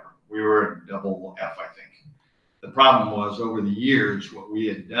whatever. We were at double F, I think. The problem was over the years, what we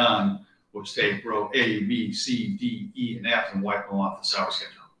had done was take row A, B, C, D, E, and F and wipe them off the salary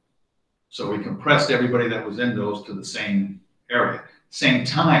schedule. So we compressed everybody that was in those to the same area. Same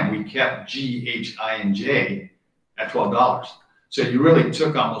time, we kept G, H, I, and J at $12. So you really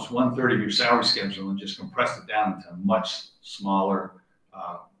took almost 1/3 of your salary schedule and just compressed it down into a much smaller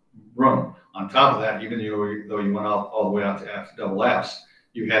room. On top of that, even though you went all the way out to double Fs,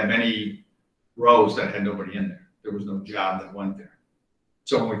 you had many rows that had nobody in there. There was no job that went there.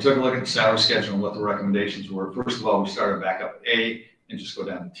 So when we took a look at the salary schedule and what the recommendations were, first of all, we started back up at A and just go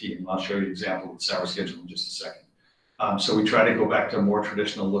down to T. And I'll show you an example of the salary schedule in just a second. So we try to go back to a more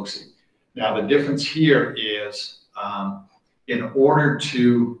traditional look-see. Now the difference here is in order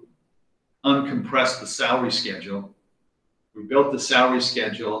to uncompress the salary schedule, we built the salary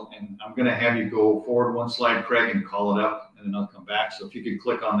schedule, and I'm going to have you go forward one slide, Craig, and call it up, and then I'll come back. So if you could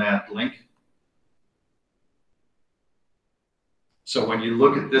click on that link. So when you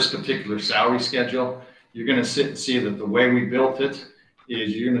look at this particular salary schedule, you're going to sit and see that the way we built it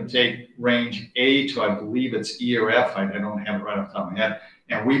is you're going to take range A to, I believe it's E or F. I don't have it right off the top of my head.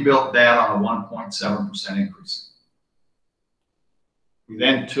 And we built that on a 1.7% increase. We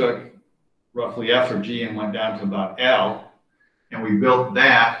then took roughly F or G and went down to about L, and we built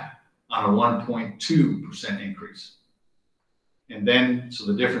that on a 1.2% increase. And then, so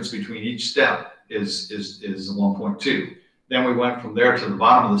the difference between each step is 1.2. Then we went from there to the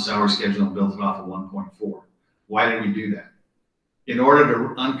bottom of the salary schedule and built it off of 1.4. Why did we do that? In order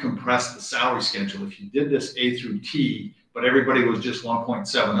to uncompress the salary schedule, if you did this A through T, but everybody was just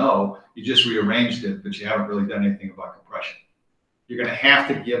 1.70, you just rearranged it, but you haven't really done anything about compression. You're going to have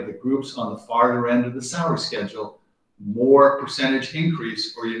to give the groups on the farther end of the salary schedule more percentage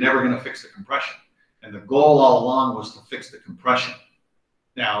increase, or you're never going to fix the compression. And the goal all along was to fix the compression.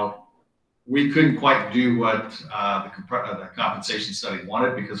 Now, we couldn't quite do what the compensation study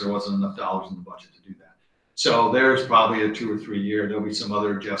wanted because there wasn't enough dollars in the budget to do that. So there's probably a 2 or 3 year, there'll be some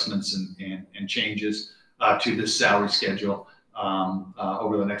other adjustments and changes to this salary schedule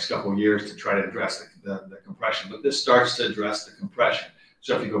over the next couple of years to try to address the compression. But this starts to address the compression.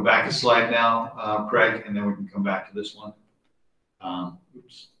 So if you go back a slide now, Craig, and then we can come back to this one.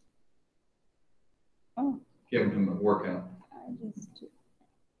 Oops. Oh. Give him a workout.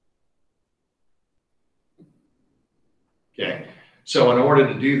 Okay, so in order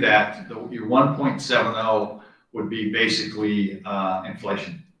to do that, your 1.70 would be basically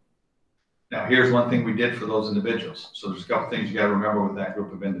inflation. Now, here's one thing we did for those individuals. So there's a couple things you got to remember with that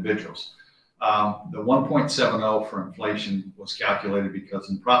group of individuals. The 1.70 for inflation was calculated because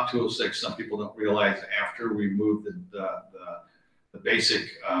in Prop 206, some people don't realize after we moved the basic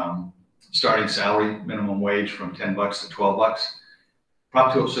starting salary minimum wage from $10 to $12,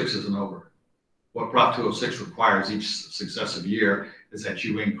 Prop 206 isn't over. What Prop 206 requires each successive year is that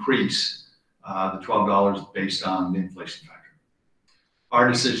you increase the $12 based on the inflation factor. Our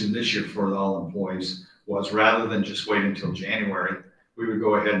decision this year for all employees was rather than just wait until January, we would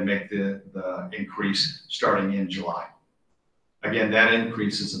go ahead and make the increase starting in July. Again, that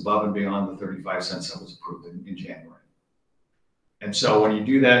increase is above and beyond the 35 cents that was approved in January. And so when you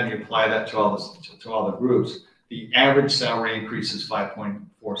do that and you apply that to all the groups, the average salary increase is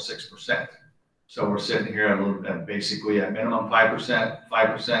 5.46%. So we're sitting here at basically at minimum 5%,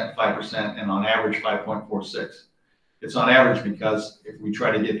 5%, 5%, and on average 5.46. It's on average because if we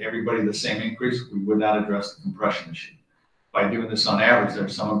try to get everybody the same increase, we would not address the compression issue. By doing this on average, there are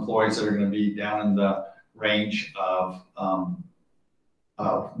some employees that are going to be down in the range of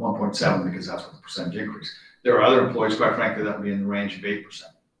 1.7 because that's what the percentage increase. There are other employees, quite frankly, that would be in the range of 8%.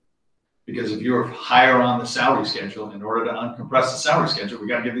 Because if you're higher on the salary schedule, in order to uncompress the salary schedule, we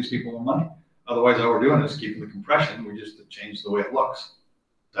got to give these people more money. Otherwise, all we're doing is keeping the compression. We just change the way it looks.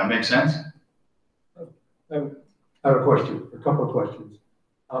 Does that make sense? I have a question, a couple of questions.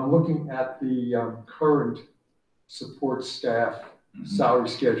 I'm looking at the current support staff salary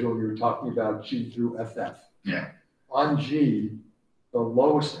schedule. You were talking about G through FF. Yeah. On G, the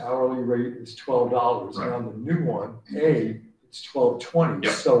lowest hourly rate is $12. Right. And on the new one, A, it's $12.20.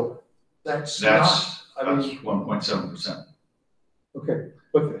 Yep. So that's 1.7%. Okay,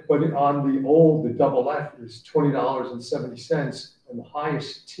 but on the old, the double F is $20.70, and the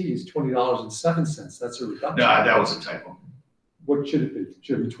highest T is $20.07. That's a reduction. No, that was a typo. What should it be?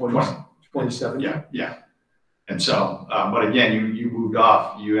 Should it be 27? Yeah. And so, but again, you moved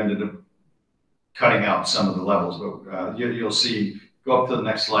off. You ended up cutting out some of the levels. But you'll see. Go up to the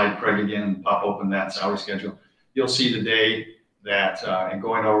next slide, Craig, again, and pop open that salary schedule. You'll see today that, and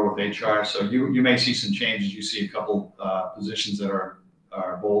going over with HR, so you may see some changes. You see a couple positions that are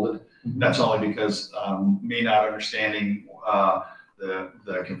bolded. Mm-hmm. That's only because me not understanding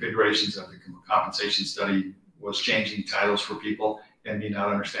the configurations of the compensation study was changing titles for people, and me not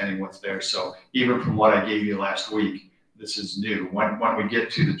understanding what's there. So even from what I gave you last week, this is new. When we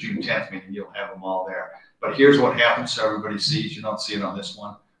get to the June 10th meeting, you'll have them all there. But here's what happens so everybody sees. You don't see it on this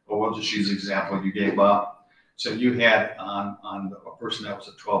one, but we'll just use the example you gave up. So you had on a person that was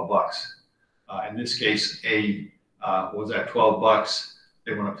at $12. In this case, was at $12.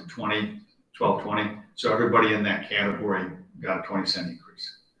 They went up to 12.20. So everybody in that category got a 20-cent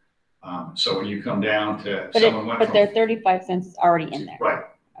increase. So when you come down to But their 35 cents is already in there. Right.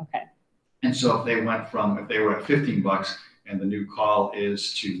 Okay. And so if they were at $15 and the new call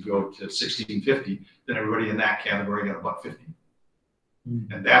is to go to $16.50, then everybody in that category got $1.50.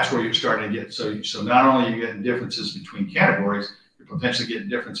 And that's where you're starting to get, so not only are you getting differences between categories, you're potentially getting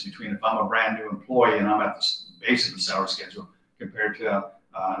difference between if I'm a brand new employee and I'm at the base of the salary schedule compared to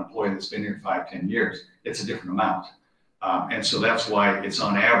an employee that's been here 5-10 years, it's a different amount. And so that's why it's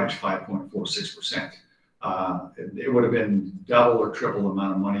on average 5.46%. It would have been double or triple the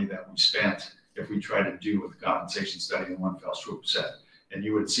amount of money that we spent if we tried to do what the compensation study in one fell swoop said. And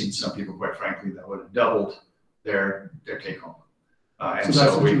you would have seen some people, quite frankly, that would have doubled their take home. So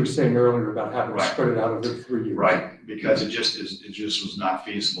that's what you were saying earlier about having to spread it out over 3 years. Right, because it just was not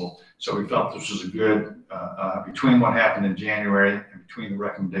feasible. So we felt this was a good, between what happened in January and between the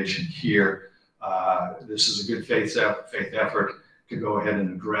recommendation here, this is a good faith effort to go ahead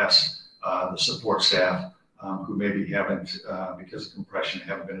and address the support staff who maybe haven't, because of compression,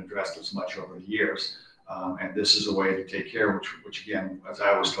 haven't been addressed as much over the years. And this is a way to take care, which again, as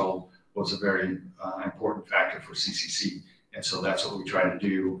I was told, was a very important factor for CCC. And so that's what we try to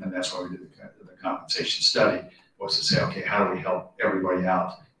do, and that's why we did the compensation study, was to say, okay, how do we help everybody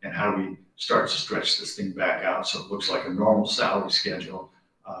out, and how do we start to stretch this thing back out so it looks like a normal salary schedule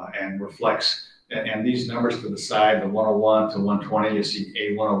and reflects, and these numbers to the side, the 101 to 120, you see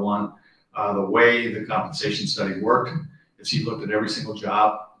A101, the way the compensation study worked is he looked at every single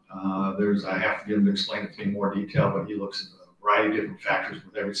job. I have to get him to explain it to me in more detail, but he looks at a variety of different factors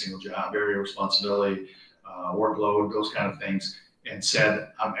with every single job, area of responsibility, workload, those kind of things, and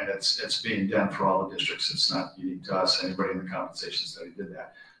said, and it's being done for all the districts. It's not unique to us. Anybody in the compensation study did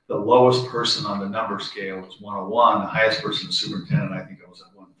that. The lowest person on the number scale was 101. The highest person, the superintendent, I think it was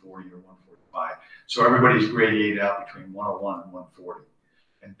at 140 or 145. So everybody's gradiated out between 101 and 140.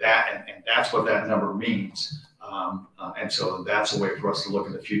 And that's what that number means. And so that's a way for us to look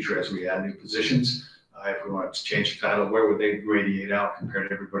in the future as we add new positions. If we want to change the title, where would they gradiate out compared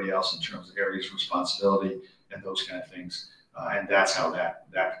to everybody else in terms of areas of responsibility and those kind of things. And that's how that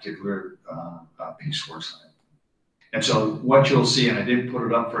particular piece works on it. And so what you'll see, and I didn't put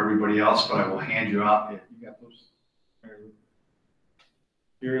it up for everybody else, but I will hand you out. You got those?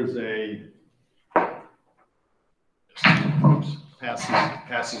 Here is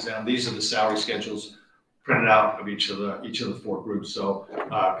pass these down. These are the salary schedules printed out of each of the four groups. So,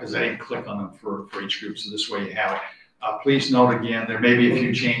 because I didn't click on them for each group, so this way you have it. Please note again, there may be a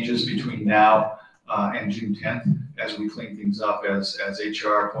few changes between now and June 10th as we clean things up, as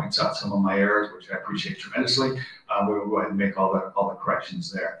HR points out some of my errors, which I appreciate tremendously. We will go ahead and make all the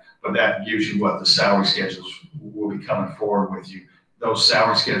corrections there. But that gives you what the salary schedules will be coming forward with you. Those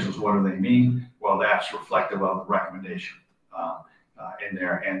salary schedules, what do they mean? Well, that's reflective of the recommendation in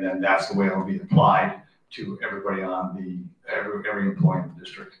there, and then that's the way it will be applied to everybody on every employee in the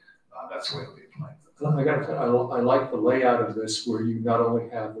district. That's the way it will be applied. I like the layout of this where you not only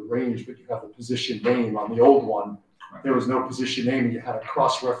have the range, but you have the position name. On the old one, right, there was no position name, and you had to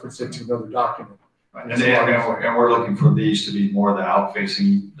cross-reference it to another document. Right. And we're looking for these to be more the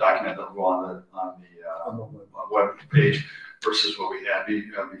out-facing document that will go on the web page versus what we had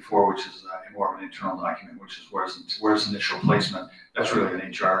before, which is more of an internal document, which is where's initial placement. That's really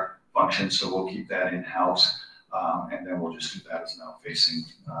an HR function, so we'll keep that in-house, and then we'll just do that as an out-facing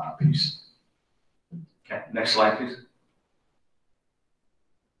piece. Okay, next slide, please.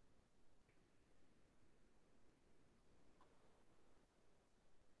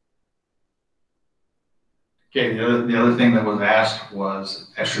 Okay, the other thing that was asked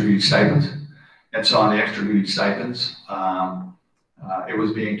was extra duty stipends. And so on the extra duty stipends, it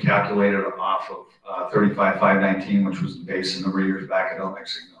was being calculated off of 35,519, which was the base a number of years back. I don't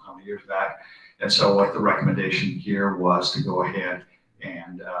actually know how many years back. And so what the recommendation here was to go ahead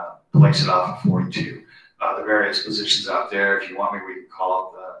and place it off of 42. The various positions out there, if you want me, we can call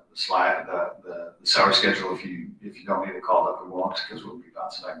up the slide, the salary schedule. If you don't need it called up, we won't, because we'll be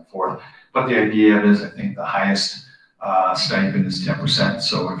bouncing back and forth. But the idea is, I think the highest stipend is 10%.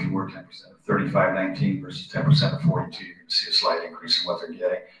 So if you work 10% of 3519 versus 10% of 42, you're going to see a slight increase in what they're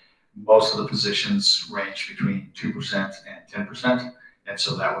getting. Most of the positions range between 2% and 10%. And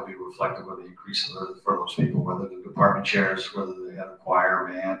so that would be reflective of the increase for those people, whether the department chairs, whether they had a choir,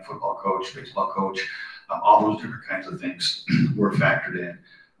 band, football coach, baseball coach, all those different kinds of things were factored in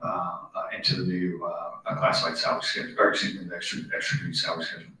into the new classified salary schedule, or excuse me, the extra duty salary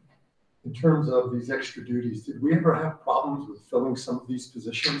schedule. In terms of these extra duties, did we ever have problems with filling some of these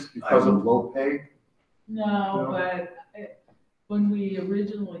positions because of low pay? No, No. but when we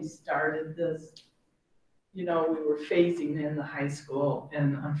originally started this, we were phasing in the high school,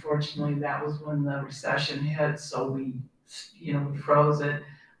 and unfortunately, that was when the recession hit, so we froze it.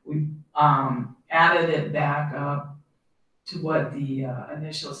 We added it back up to what the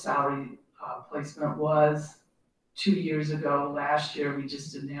initial salary placement was 2 years ago. Last year, we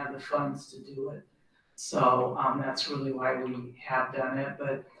just didn't have the funds to do it. So that's really why we have done it,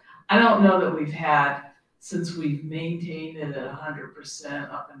 but I don't know that we've had, since we've maintained it at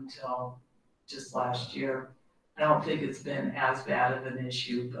 100% up until just last year, I don't think it's been as bad of an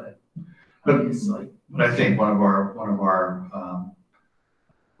issue, but obviously. But I think one of our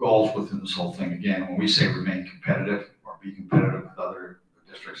goals within this whole thing, again, when we say remain competitive or be competitive with other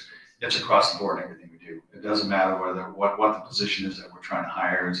districts, it's across the board in everything we do. It doesn't matter what the position is that we're trying to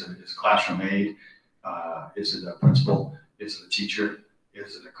hire. Is it a classroom aide? Is it a principal? Is it a teacher?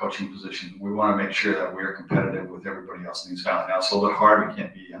 Is it a coaching position? We want to make sure that we're competitive with everybody else in these families. Now, it's a little bit hard. We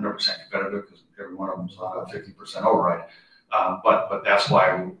can't be 100% competitive because every one of them is on a 50% override. But that's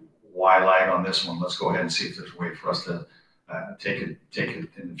why lag on this one. Let's go ahead and see if there's a way for us to take it in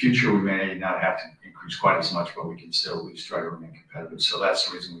the future. We may not have to increase quite as much, but we can still at least try to remain competitive. So that's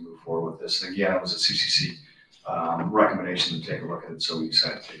the reason we move forward with this. And again, it was a CCC recommendation to take a look at it, so we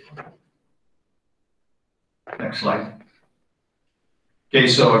decided to take a look at it. Next slide. Okay,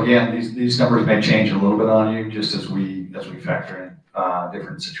 so again, these numbers may change a little bit on you just as we factor in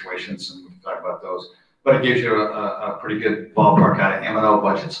different situations, and we can talk about those. But it gives you a pretty good ballpark out of M&O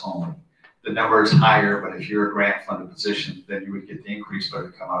budgets only. The number is higher, but if you're a grant-funded position, then you would get the increase, but it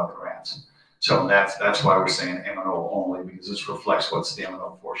would come out of the grants. So that's why we're saying M&O only, because this reflects what's the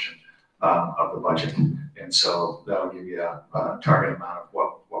M&O portion of the budget, and so that'll give you a target amount of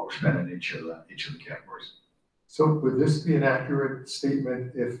what we're spending in each of the categories. So would this be an accurate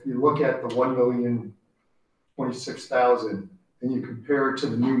statement if you look at the 1,026,000 and you compare it to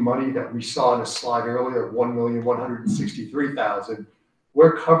the new money that we saw in a slide earlier of 1,163,000?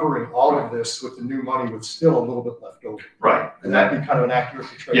 We're covering all of this with the new money with still a little bit left over. Right. And that'd be kind of an accurate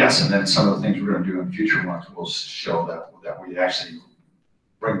portrayal. Yes, and then some of the things we're going to do in future ones will show that we actually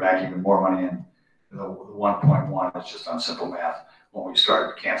bring back even more money in. The 1.1 is just on simple math. When we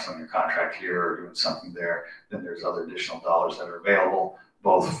start canceling a contract here or doing something there, then there's other additional dollars that are available,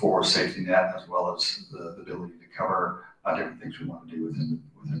 both for safety net as well as the ability to cover different things we want to do within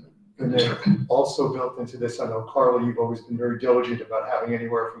the district. And then also built into this, I know, Carla, you've always been very diligent about having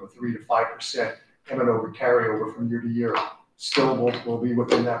anywhere from a 3 to 5% M&O carryover from year to year. Still will be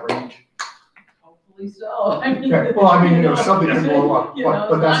within that range. Hopefully so. Okay. Well, I mean, something can blow up,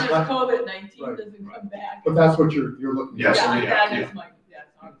 but as that's long as COVID-19 right. doesn't come back. But that's what you're looking Yes, at. That yeah. is my,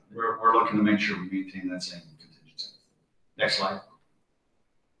 We're looking to make sure we maintain that same contingency. Next slide.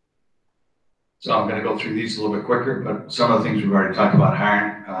 So I'm going to go through these a little bit quicker, but some of the things we've already talked about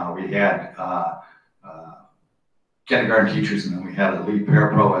hiring. We had kindergarten teachers, and then we had a lead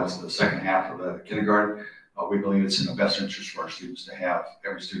parapro as the second half of the kindergarten. We believe it's in the best interest for our students to have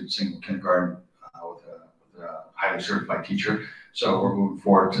every student single kindergarten with a highly certified teacher. So we're moving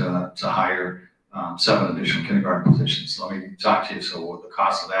forward to hire 7 additional kindergarten positions. So let me talk to you. So with the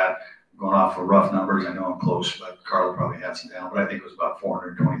cost of that, going off for rough numbers, I know I'm close, but Carla probably had some down, but I think it was about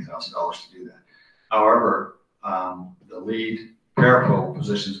 $420,000 to do that. However, the lead parapro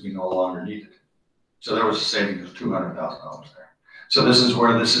positions we no longer needed. So there was a savings of $200,000 there. So this is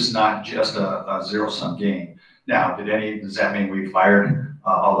where this is not just a zero-sum game. Now, does that mean we fired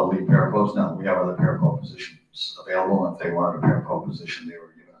all the lead parapros? No, we have other parapro positions available. If they wanted a parapro position, they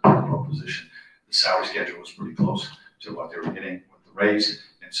were given a parapro position. The salary schedule was pretty close to what they were getting with the raise,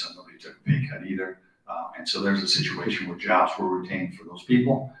 and so nobody took a pay cut either. And so there's a situation where jobs were retained for those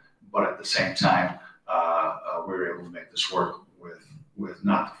people, but at the same time, we were able to make this work with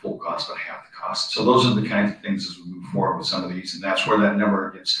not the full cost, but half the cost. So those are the kinds of things as we move forward with some of these, and that's where that number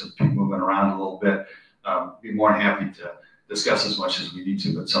gets to be moving around a little bit. Be more than happy to discuss as much as we need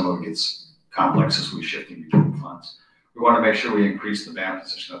to, but some of it gets complex as we're shifting between funds. We want to make sure we increase the band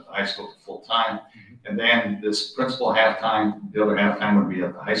position at the high school to full time, and then this principal half-time, the other half-time would be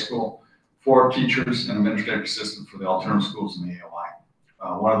at the high school, 4 teachers and administrative assistant for the alternative schools in the AOI.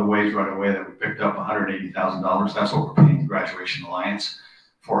 One of the ways right away that we picked up $180,000, that's what we're paying the Graduation Alliance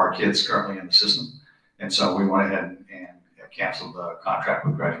for our kids currently in the system. And so we went ahead and have canceled the contract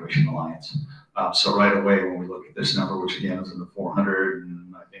with Graduation Alliance. So right away, when we look at this number, which again is in the 400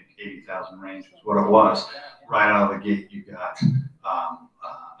 and I think 80,000 range is what it was, right out of the gate, you got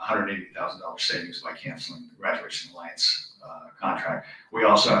 $180,000 savings by canceling the Graduation Alliance contract. We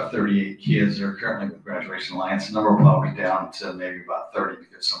also have 38 kids that are currently with Graduation Alliance. The number will probably be down to maybe about 30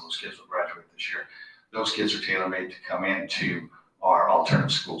 because some of those kids will graduate this year. Those kids are tailor-made to come into our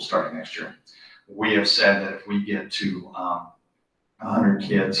alternative schools starting next year. We have said that if we get to 100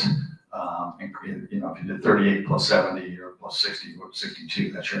 kids, if you did 38 plus 70 or plus 60 or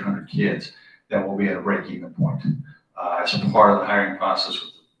 62, that's your 100 kids, then we'll be at a break-even point. As a part of the hiring process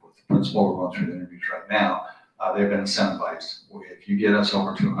with the principal, we're going through the interviews right now. They've been incentivized. If you get us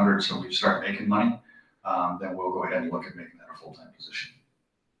over 200, so we start making money, then we'll go ahead and look at making that a full-time position.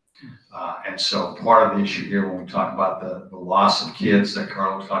 And so part of the issue here when we talk about the loss of kids that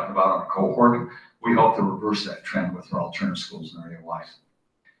Carla was talking about on a cohort, we hope to reverse that trend with our alternative schools and area-wise.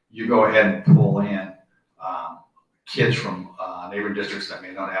 You go ahead and pull in kids from neighboring districts that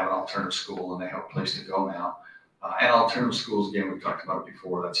may not have an alternative school and they have a place to go now. And alternative schools, again, we've talked about it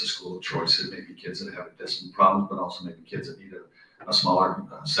before, that's a school of choice. It may be kids that have discipline problems, but also maybe kids that need a smaller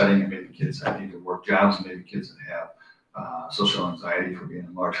setting, and maybe kids that need to work jobs, and maybe kids that have social anxiety for being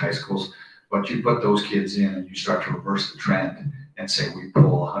in large high schools. But you put those kids in and you start to reverse the trend and say we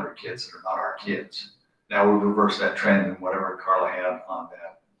pull 100 kids that are not our kids. Now we reverse that trend, and whatever Carla had on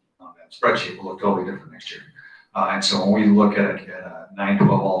that spreadsheet will look totally different next year. And so when we look at a 9-12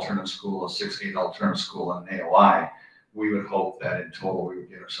 alternative school, a 6-8 alternative school, and an AOI, we would hope that in total we would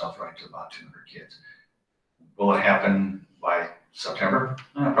get ourselves right to about 200 kids. Will it happen by September?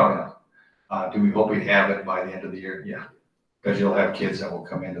 Probably not. Do we hope we have it by the end of the year? Yeah, because you'll have kids that will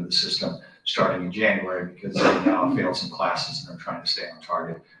come into the system starting in January because they now failed some classes and they're trying to stay on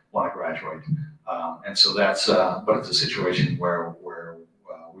target, want to graduate. And so that's, but it's a situation where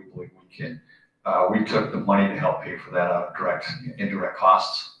we believe we can. We took the money to help pay for that out of indirect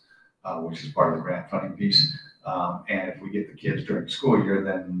costs, which is part of the grant funding piece. And if we get the kids during the school year,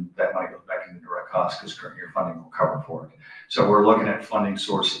 then that money goes back into direct costs because current year funding will cover for it. So we're looking at funding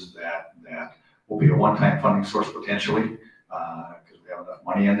sources that will be a one-time funding source potentially because we have enough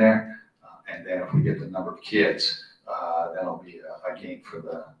money in there. And then if we get the number of kids, that'll be a gain for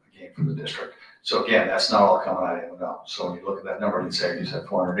the district. So again, that's not all coming out of M&O. So when you look at that number and you say you said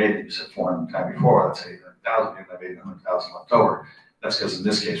 480, you said 400 the time before, let's say 800,000, you have 800,000 left over. That's because in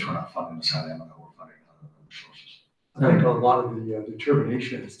this case, we're not funding this out of M&O, we're funding out of other sources. I think a lot of the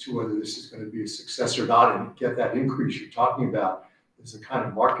determination as to whether this is going to be a success or not and get that increase you're talking about is a kind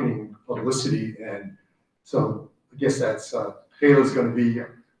of marketing publicity. And so I guess that's Kayla's going to be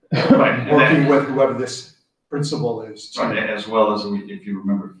working with whoever this principal is. Right, as well as if you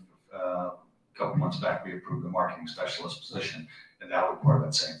remember, a couple months back, we approved the marketing specialist position, and that would be part of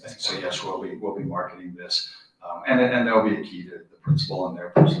that same thing. So yes, we'll be marketing this, and that'll be a key to the principal and their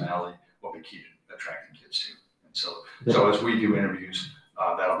personality will be key to attracting kids too. And so as we do interviews,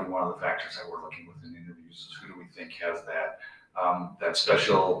 that'll be one of the factors that we're looking with in interviews is who do we think has that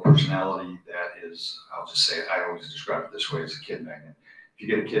special personality that is, I'll just say, I always describe it this way as a kid magnet. If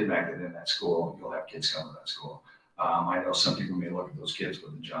you get a kid magnet in that school, you'll have kids come to that school. I know some people may look at those kids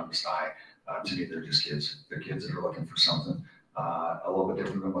with a jaundiced eye. To me, they're just kids. They're kids that are looking for something a little bit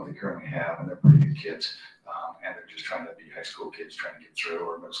different than what they currently have, and they're pretty good kids. And they're just trying to be high school kids trying to get through,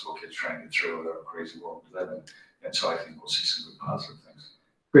 or middle school kids trying to get through the crazy world we live in. And so I think we'll see some good positive things.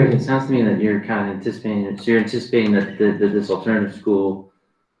 Great. It sounds to me that you're kind of anticipating, so you're anticipating that this alternative school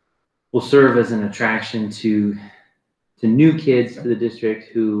will serve as an attraction to new kids to the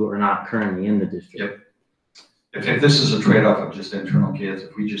district who are not currently in the district. Yep. If this is a trade-off of just internal kids,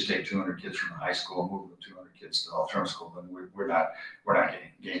 if we just take 200 kids from the high school and move them 200 kids to the alternative school, then we're not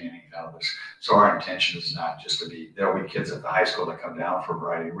gaining anything out of this. So our intention is not just to be, there'll be kids at the high school that come down for a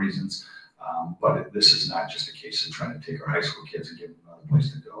variety of reasons. But this is not just a case of trying to take our high school kids and give them another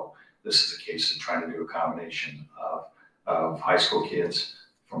place to go. This is a case of trying to do a combination of high school kids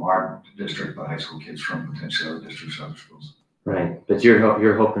from our district, but high school kids from potentially other districts, other schools. Right, but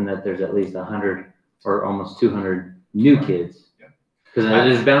you're hoping that there's at least 100 or almost 200 new kids. Yeah. Because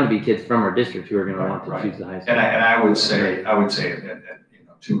there's bound to be kids from our district who are going to want to choose the high school. And I would say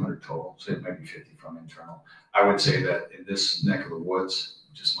at 200 total, so it might be 50 from internal. I would say that in this neck of the woods,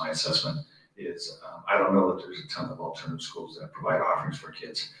 just my assessment is, I don't know that there's a ton of alternative schools that provide offerings for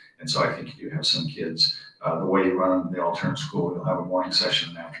kids. And so I think you have some kids, the way you run the alternative school, you'll have a morning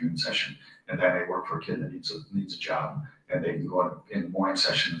session, an afternoon session, and that may work for a kid that needs a job. And they can go in the morning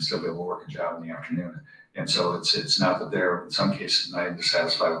session and still be able to work a job in the afternoon. And so it's not that they're, in some cases, not even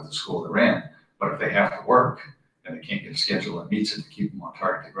dissatisfied with the school they're in, but if they have to work and and they can't get a schedule that meets it to keep them on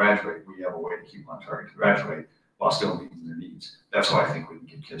target to graduate, we have a way to keep them on target to graduate while still meeting their needs. That's why I think we can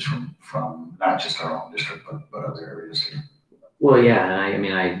get kids from not just our own district, but other areas too. Well, yeah, and I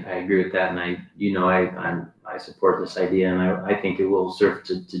mean, I agree with that, and I support this idea, and I think it will serve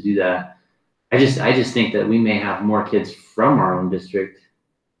to do that. I just think that we may have more kids from our own district,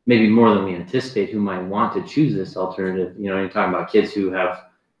 maybe more than we anticipate, who might want to choose this alternative. You know, you're talking about kids who have,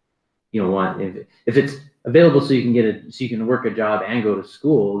 if it's available so you can work a job and go to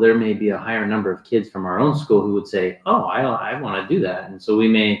school, there may be a higher number of kids from our own school who would say, oh, I want to do that. And so we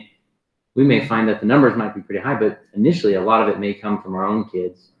may find that the numbers might be pretty high, but initially a lot of it may come from our own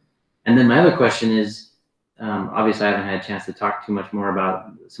kids. And then my other question is, obviously I haven't had a chance to talk too much more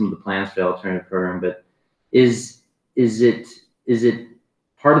about some of the plans for the alternative program, but is it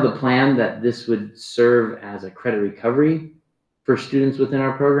part of the plan that this would serve as a credit recovery for students within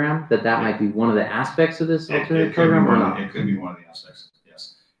our program, that might be one of the aspects of this alternative program or not? It could be one of the aspects,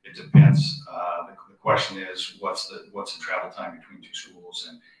 yes. It depends. The question is, what's the travel time between two schools?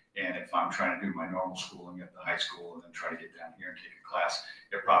 And if I'm trying to do my normal schooling at the high school and then try to get down here and take a class,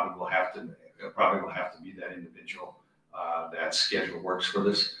 it probably will have to be that individual, that schedule works for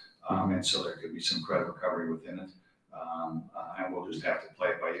this. And so there could be some credit recovery within it. And we'll just have to play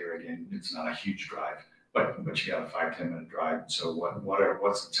it by ear again. It's not a huge drive, but you got a 5-10 minute drive. So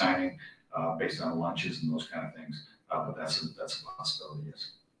what's the timing based on lunches and those kind of things? But that's a possibility,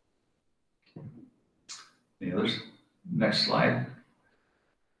 yes. Any others? Next slide.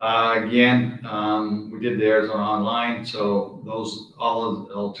 Again, we did the Arizona Online, so all of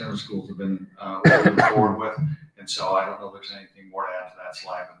the alternative schools have been moving forward with, and so I don't know if there's anything more to add to that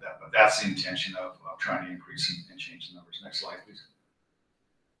slide, but that's the intention of trying to increase and change the numbers. Next slide, please.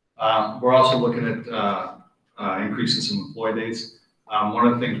 We're also looking at increasing some employee days. One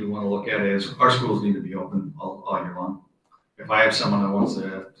of the things we want to look at is our schools need to be open all year long. If I have someone that wants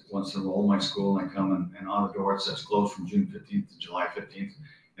to enroll in my school and I come and on the door it says closed from June 15th to July 15th,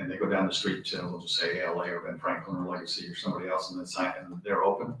 and they go down the street to, we'll just say ALA or Ben Franklin or Legacy or somebody else, and then sign and they're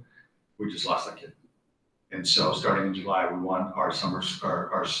open, we just lost that kid. And so starting in July, we want our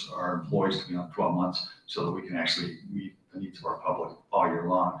employees to be on 12 months so that we can actually meet the needs of our public all year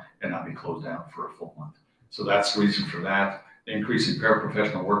long and not be closed down for a full month. So that's the reason for that. The increase in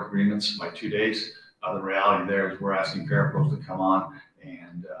paraprofessional work agreements by 2 days. The reality there is we're asking parapros to come on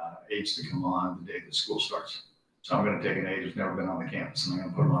and aides to come on the day the school starts. So I'm going to take an aide who's never been on the campus and I'm going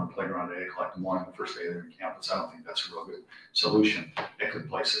to put them on the playground at 8 o'clock in the morning, the first day they're on campus. I don't think that's a real good solution. It could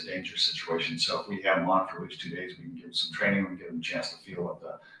place a dangerous situation. So if we have them on for at least 2 days, we can give them some training, we can give them a chance to feel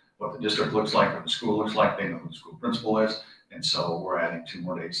what the district looks like, what the school looks like. They know who the school principal is. And so we're adding 2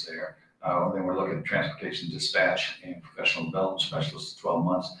 more days there. Then we're looking at transportation dispatch and professional development specialists 12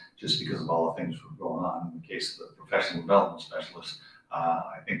 months, just because of all the things that are going on. In the case of the professional development specialist,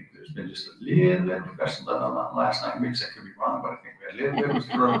 I think there's been just a little bit of professional development in the last 9 weeks. I could be wrong, but I think we had a little bit of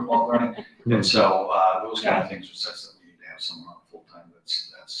protocol learning. And so those kind of things are such that we need to have someone on full time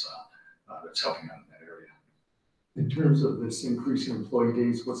that's helping out in that area. In terms of this increase in employee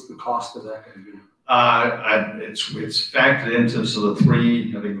days, what's the cost of that going to be? It's factored into, so I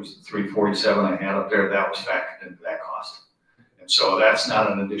think it was the 347 I had up there, that was factored into that cost. And so that's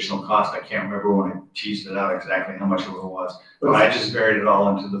not an additional cost. I can't remember when I teased it out exactly how much it was, but I just varied it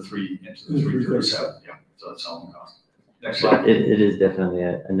all into the 337. Yeah, so that's all the cost. Next slide. It is definitely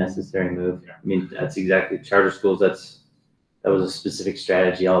a necessary move. Yeah. I mean, that's exactly charter schools. That was a specific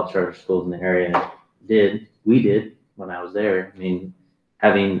strategy all charter schools in the area we did when I was there. I mean,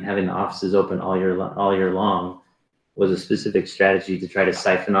 having the offices open all year long was a specific strategy to try to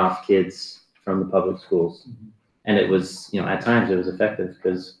siphon off kids from the public schools. Mm-hmm. And it was, at times it was effective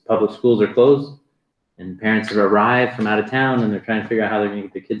because public schools are closed and parents have arrived from out of town and they're trying to figure out how they're going to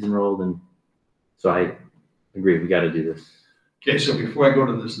get their kids enrolled. And so I agree, we got to do this. Okay, so before I go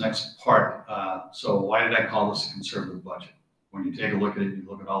to this next part, so why did I call this a conservative budget? When you take a look at it, you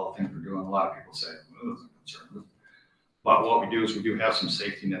look at all the things we're doing, a lot of people say, well, this is conservative. But what we do is we do have some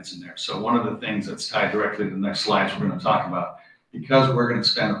safety nets in there. So one of the things that's tied directly to the next slides we're going to talk about, because we're going to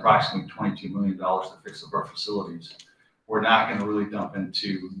spend approximately $22 million to fix up our facilities, we're not going to really dump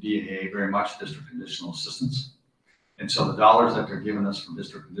into DAA very much, district additional assistance. And so the dollars that they're giving us from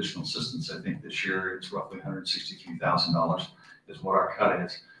district additional assistance, I think this year it's roughly $163,000 is what our cut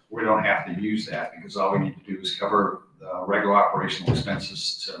is. We don't have to use that because all we need to do is cover the regular operational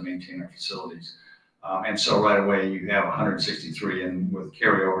expenses to maintain our facilities. And so right away you have 163, and with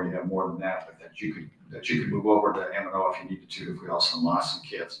carryover you have more than that, but that you could move over to M&O if you needed to, if we also lost some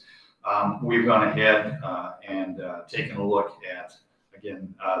kids. We've gone ahead and taken a look at,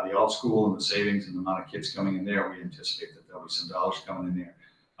 again, the alt school and the savings and the amount of kids coming in there, we anticipate that there'll be some dollars coming in there.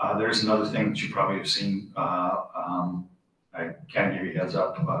 There's another thing that you probably have seen. I kind of gave you a heads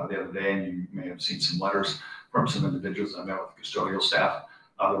up the other day, and you may have seen some letters from some individuals I met with the custodial staff.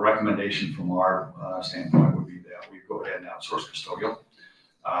 The recommendation from our standpoint would be that we go ahead and outsource custodial.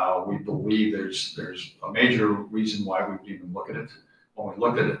 We believe there's a major reason why we would even look at it. When we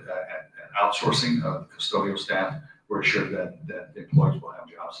looked at outsourcing of the custodial staff, we're assured that the employees will have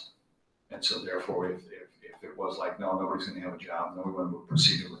jobs. And so therefore, if it was like, no, nobody's going to have a job, then we wouldn't have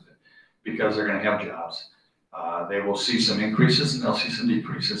proceeded with it because they're going to have jobs. They will see some increases and they'll see some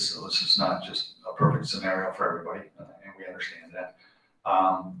decreases. So this is not just a perfect scenario for everybody, and we understand that.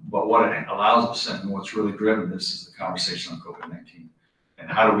 But what it allows us and what's really driven this is the conversation on COVID-19 and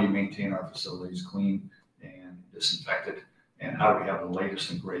how do we maintain our facilities clean and disinfected, and how do we have the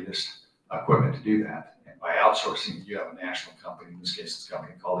latest and greatest equipment to do that. And by outsourcing, you have a national company, in this case, it's a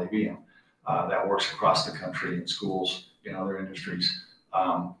company called ABM, that works across the country in schools, in other industries,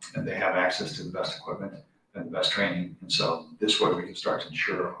 and they have access to the best equipment and the best training. And so this way we can start to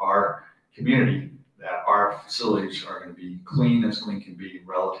ensure our community that our facilities are going to be clean as clean can be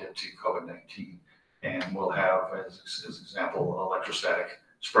relative to COVID-19. And we'll have, as example, electrostatic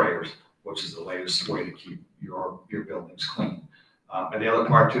sprayers, which is the latest way to keep your buildings clean. And the other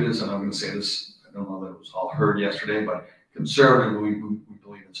part to this, and I'm going to say this, I don't know that it was all heard yesterday, but conservatively, we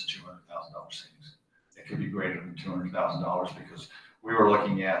believe it's a $200,000 savings. It could be greater than $200,000 because we were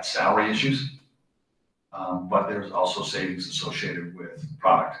looking at salary issues, but there's also savings associated with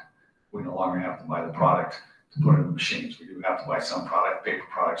product. We no longer have to buy the product to put in the machines. We do have to buy some product. Paper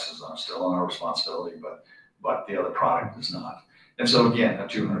products is still on our responsibility, but the other product is not. And so again, a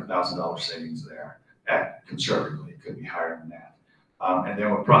 $200,000 savings there. Conservatively, it could be higher than that. And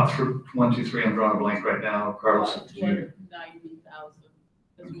then we're brought through 1, 2, 3. I'm drawing a blank right now. Carlos, 290,000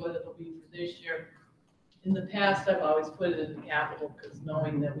 is what it'll be for this year. In the past, I've always put it in the capital because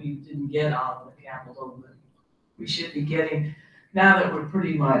knowing that we didn't get all of the capital that We should be getting, now that we're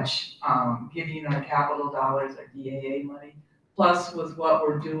pretty much giving our capital dollars, our DAA money, plus with what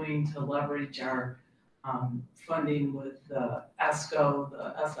we're doing to leverage our funding with the ESCO,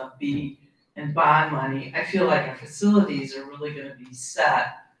 the SFB, and bond money, I feel like our facilities are really going to be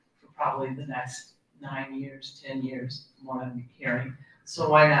set for probably the next 9 years, 10 years, from what I'm hearing. So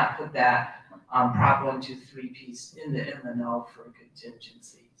why not put that Prop 1, 2, 3 piece in the M&O for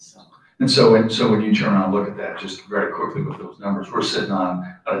contingency? And so when you turn around and look at that, just very quickly with those numbers, we're sitting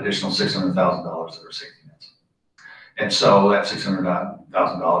on an additional $600,000 that are safety nets. And so that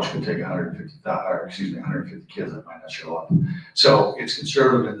 $600,000 could take 150 kids that might not show up. So it's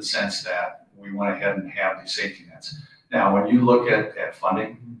conservative in the sense that we went ahead and have these safety nets. Now, when you look at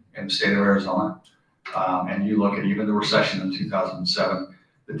funding in the state of Arizona, and you look at even the recession in 2007,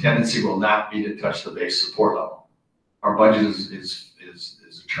 the tendency will not be to touch the base support level. Our budget is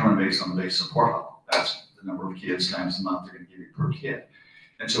determined based on the base support level. That's the number of kids times the amount they're going to give you per kid.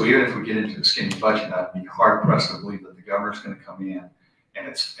 And so even if we get into the skinny budget, I'd be hard pressed to believe that the governor's going to come in and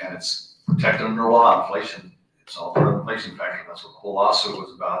it's protected under law. Inflation, it's all part of the inflation factor. That's what the whole lawsuit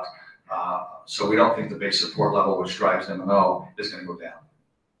was about. So we don't think the base support level, which drives M&O, is going to go down.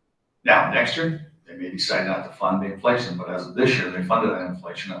 Now, next year, they may decide not to fund the inflation, but as of this year, they funded that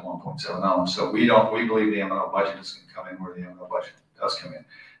inflation at 1.70. So we believe the M&O budget is going to come in where the M&O budget does come in.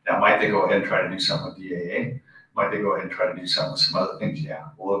 Now, might they go ahead and try to do something with DAA? Might they go ahead and try to do something with some other things? Yeah.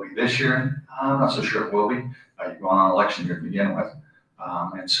 Will it be this year? I'm not so sure it will be. You're going on election year to begin with.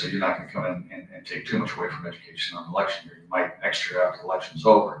 And so you're not going to come in and take too much away from education on election year. You might next year after the election's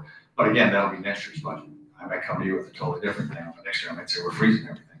over. But again, that'll be next year's budget. I might come to you with a totally different thing. But next year I might say we're freezing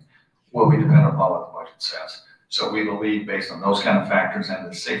everything. Will be dependent upon what the budget says. So we believe based on those kind of factors and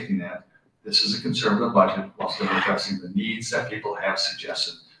the safety net, this is a conservative budget while still addressing the needs that people have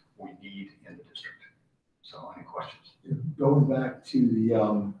suggested we need in the district. So any questions? Going back to the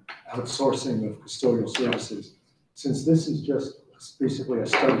outsourcing of custodial services, since this is just basically a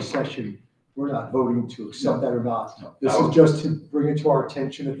study session, we're not voting to accept that or not. No. This is just to bring it to our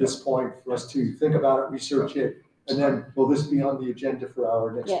attention at this point, for us to think about it, research it, and then will this be on the agenda for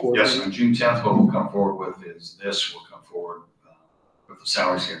our next board Yes, meeting? on June 10th, what we'll come forward with is this. We'll come forward with the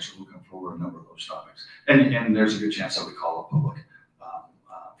salary schedule. We'll come forward with a number of those topics. And there's a good chance that we call the public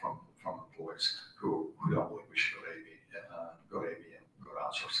from employees who don't believe we should go to ABM, go to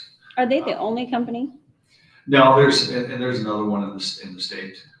outsourcing. Are they the only company? No, there's another one in the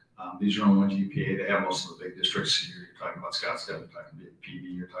state. These are only GPA. They have most of the big districts. You're talking about Scottsdale, you're talking about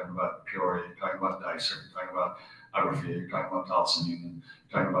PV, you're talking about Peoria, you're talking about Dicer, you're talking about Agrafia, you're talking about Towson Union,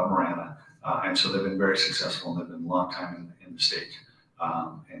 you're talking about Marana. And so they've been very successful and they've been a long time in the state.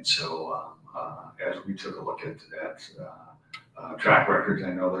 And so as we took a look at track records,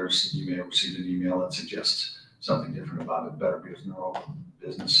 I know you may have received an email that suggests something different about the Better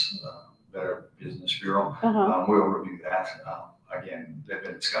Business Bureau. We'll review that. Again, they've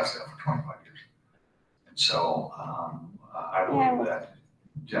been discussed that for 25 years. And so I believe that,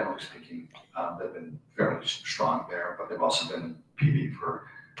 generally speaking, they've been fairly strong there, but they've also been in PB for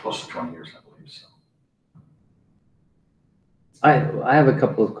close to 20 years, I believe. So I have a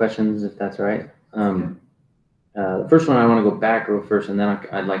couple of questions, if that's all right. The first one, I want to go back real first, and then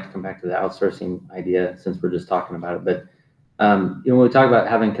I'd like to come back to the outsourcing idea since we're just talking about it. But when we talk about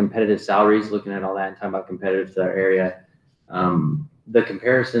having competitive salaries, looking at all that and talking about competitive to our area, the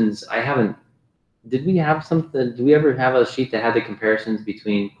comparisons, did we have something, do we ever have a sheet that had the comparisons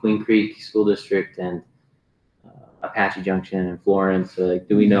between Queen Creek School District and Apache Junction and Florence? Do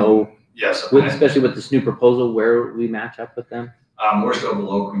we know? Yes. Especially with this new proposal, where we match up with them? We're still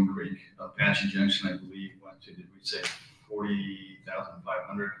below Queen Creek. Apache Junction, I believe, went to, did we say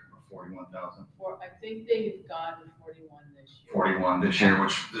 40,500 or 41,000? I think they've gone to 41 this year. 41 this year,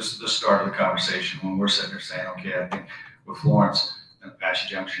 which this is the start of the conversation when we're sitting there saying, okay, I think with Florence and Apache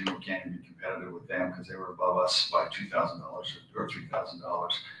Junction, we can't even be competitive with them because they were above us by $2,000 or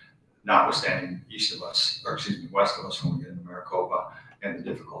 $3,000, notwithstanding west of us when we get into Maricopa and the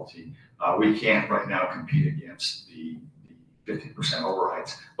difficulty. We can't right now compete against the 50%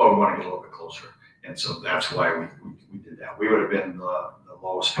 overrides, but we want to get a little bit closer. And so that's why we did that. We would have been the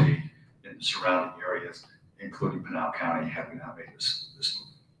lowest paid in the surrounding areas, including Pinal County, had we not made this move.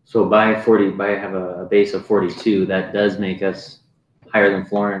 So by have a base of 42, that does make us higher than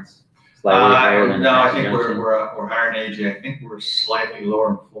Florence, slightly higher than. No, I think we're higher than AJ. I think we're slightly lower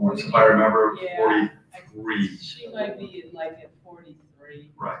than Florence. If I remember, 43. She might be like at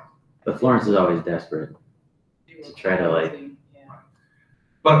 43. Right. But Florence is always desperate to try to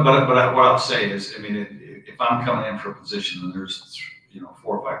But what I'll say is, I mean, if I'm coming in for a position and there's $4,000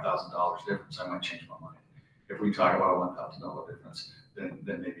 or $5,000 difference, I might change my mind. If we talk about a $1,000 difference, then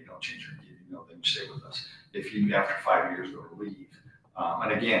maybe don't change your, then you stay with us. If you after 5 years go to leave,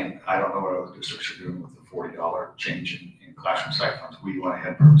 and again, I don't know what other districts are doing with the $40 change in classroom site funds. We went ahead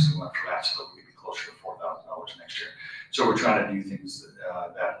and purposely went for that so that we could be closer to $4,000 next year. So we're trying to do things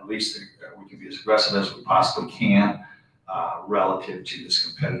that at least we can be as aggressive as we possibly can. Relative to this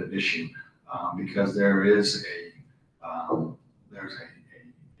competitive issue, because there's a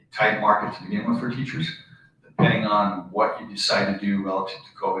tight market to begin with for teachers, depending on what you decide to do relative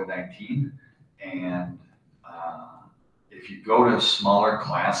to COVID-19. And if you go to smaller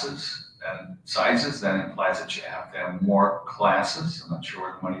classes and sizes, that implies that you have to have more classes. I'm not sure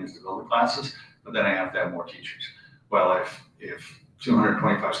where the money is to build the classes, but then I have to have more teachers. Well, if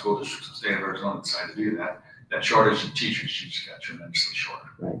 225 school districts in the state of Arizona decide to do that, that shortage of teachers just got tremendously short.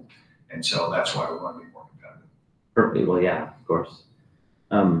 Right. And so that's why we want to be more competitive. Perfectly. Well, yeah, of course.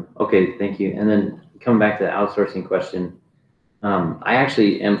 Okay, thank you. And then coming back to the outsourcing question, I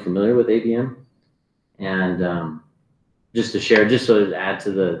actually am familiar with ABM, and just to share, just so to add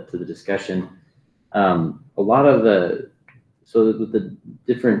to the discussion, a lot of with the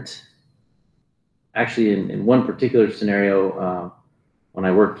different, actually in one particular scenario, when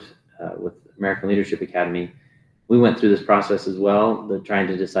I worked with American Leadership Academy, we went through this process as well, trying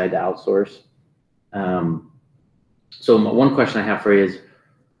to decide to outsource. So one question I have for you is,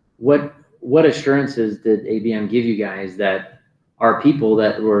 what assurances did ABM give you guys that our people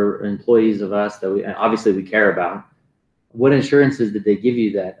that were employees of us that we obviously care about? What assurances did they give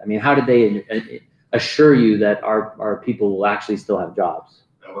you that? I mean, how did they assure you that our people will actually still have jobs?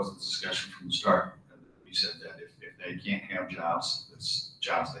 That was the discussion from the start. We said that if they can't have jobs, it's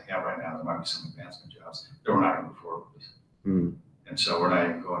jobs they have right now, there might be some advancement jobs, then we're not going to move forward with this. And so we're not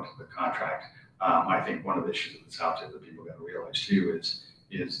even going to the contract. I think one of the issues that's out there that people got to realize too is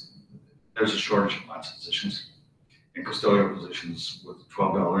there's a shortage of lots of positions. In custodial positions with a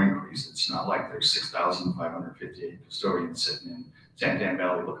 $12 increase, it's not like there's 6,558 custodians sitting in Santan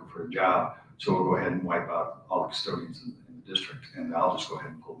Valley looking for a job. So we'll go ahead and wipe out all the custodians in the district, and I'll just go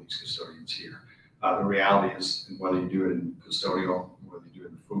ahead and pull these custodians here. The reality is, whether you do it in custodial, whether you do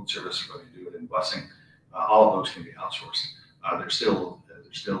it in food service, whether you do it in busing, all of those can be outsourced. There's still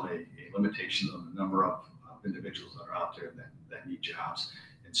a limitation on the number of individuals that are out there that need jobs.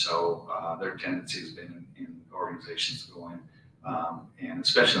 And so their tendency has been in organizations going, and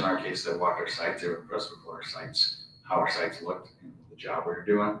especially in our case, they walked our sites, they were impressed with our sites, how our sites looked, and the job we were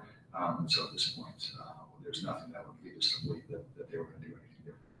doing. And so at this point, there's nothing that would lead us to believe that they were going to do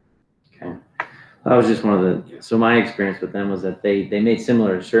anything different. Okay. That was just one of so my experience with them was that they made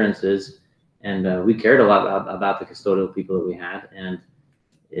similar assurances, and we cared a lot about the custodial people that we had. And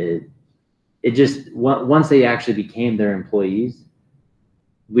it just, once they actually became their employees,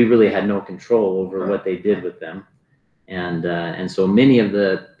 we really had no control over what they did with them. And so many of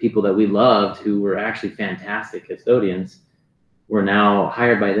the people that we loved who were actually fantastic custodians were now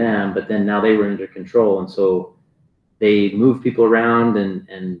hired by them, but then now they were under control. And so they moved people around and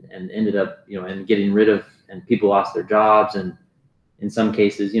ended up, and getting rid of, and people lost their jobs. And in some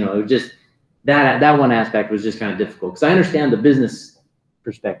cases, it was just that one aspect was just kind of difficult, because I understand the business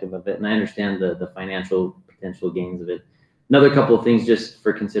perspective of it, and I understand the financial potential gains of it. Another couple of things just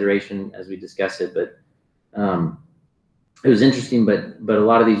for consideration as we discuss it, but it was interesting, but a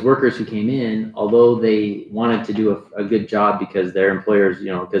lot of these workers who came in, although they wanted to do a good job because their employers,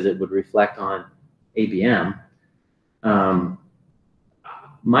 because it would reflect on ABM,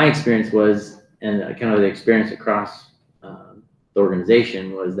 my experience was, and kind of the experience across the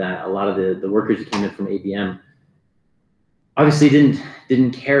organization, was that a lot of the workers who came in from ABM obviously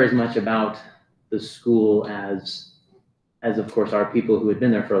didn't care as much about the school as of course our people who had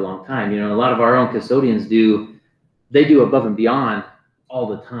been there for a long time. A lot of our own custodians do above and beyond all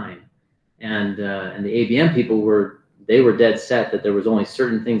the time, and the ABM people were dead set that there was only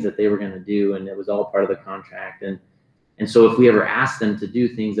certain things that they were going to do, and it was all part of the contract. And so if we ever asked them to do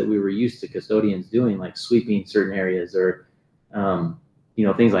things that we were used to custodians doing, like sweeping certain areas or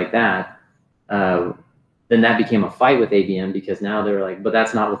things like that, then that became a fight with ABM, because now they're like, but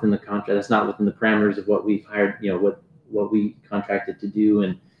that's not within the contract, that's not within the parameters of what we've hired, what we contracted to do.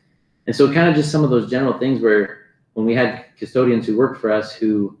 And so kind of just some of those general things where when we had custodians who worked for us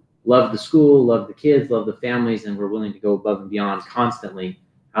who loved the school, loved the kids, loved the families, and were willing to go above and beyond constantly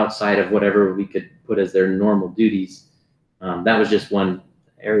outside of whatever we could put as their normal duties, that was just one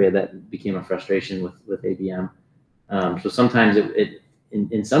area that became a frustration with ABM. So sometimes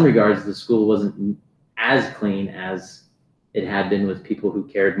in some regards, the school wasn't as clean as it had been with people who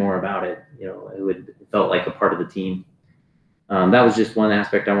cared more about it, it felt like a part of the team. That was just one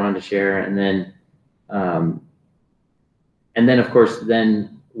aspect I wanted to share. And then of course,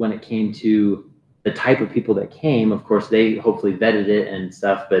 when it came to the type of people that came, of course, they hopefully vetted it and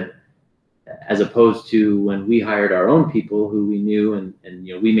stuff, but as opposed to when we hired our own people who we knew, and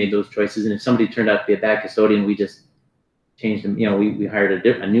we made those choices. And if somebody turned out to be a bad custodian, we just changed them. We hired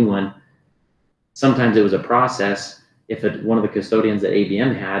a new one. Sometimes it was a process. If one of the custodians that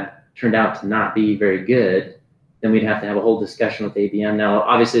ABM had turned out to not be very good, then we'd have to have a whole discussion with ABM. Now,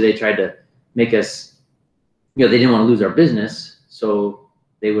 obviously, they tried to make us, they didn't want to lose our business, so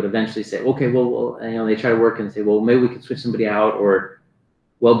they would eventually say, okay, well, they try to work and say, well, maybe we could switch somebody out, or,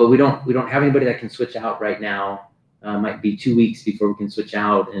 well, but we don't have anybody that can switch out right now. Might be 2 weeks before we can switch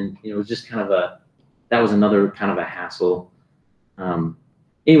out, and it was just kind of that was another kind of a hassle.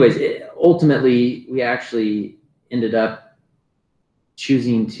 Anyways, ultimately, we actually ended up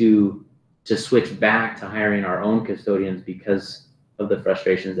choosing to switch back to hiring our own custodians because of the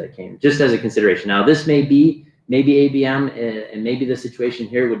frustrations that came, just as a consideration. Now, this maybe ABM and maybe the situation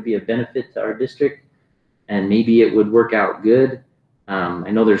here would be a benefit to our district, and maybe it would work out good.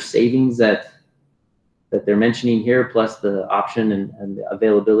 I know there's savings that they're mentioning here, plus the option and the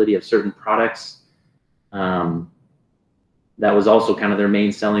availability of certain products. That was also kind of their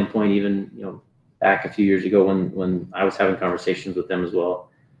main selling point, even back a few years ago when I was having conversations with them as well.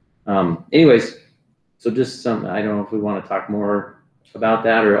 Anyways, so just I don't know if we want to talk more about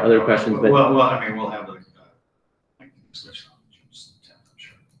that or other questions, but well, I mean, we'll have the discussion on June 10th, I'm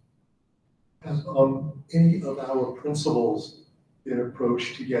sure. Have any of our principals been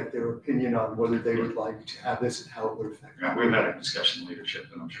approached to get their opinion on whether they would like to have this and how it would affect them? Yeah, we've had a discussion leadership,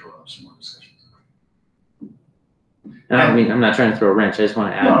 and I'm sure we'll have some more discussions. I mean, I'm not trying to throw a wrench. I just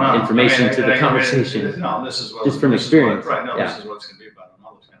want to add information to the conversation. This is what, just from experience. Right, no, yeah. This is what it's going to be about, and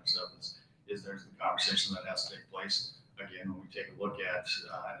all this kind of stuff is there's the conversation that has to take place. Again, when we take a look at,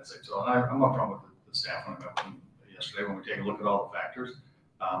 as I told, I'm up front with the staff when I met with them yesterday, when we take a look at all the factors,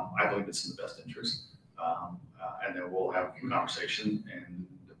 I believe it's in the best interest. And then we'll have a conversation, and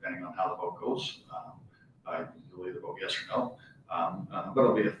depending on how the vote goes, you'll either vote yes or no. But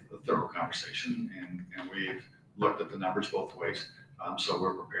it'll be a thorough conversation, and we've looked at the numbers both ways. So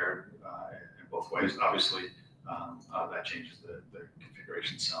we're prepared in both ways. Obviously, that changes the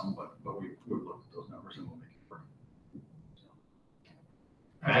configuration some, but we've looked at those numbers and we'll make it work. So,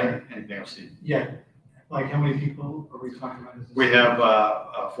 anything else, Steve? Yeah, like how many people are we talking about? We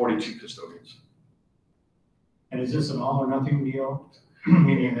have 42 custodians. And is this an all or nothing deal?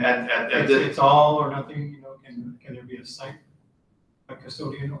 Meaning it's all or nothing, can there be a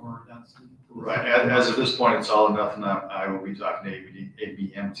custodian, or that's? Right, as of this point, it's all or nothing. I will be talking to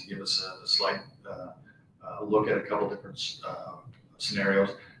ABM to give us a slight look at a couple different scenarios.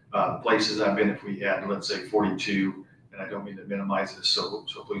 Places I've been, if we had, let's say 42, and I don't mean to minimize this, so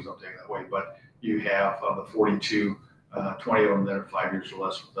please don't take it that way, but you have of the 42, 20 of them that are 5 years or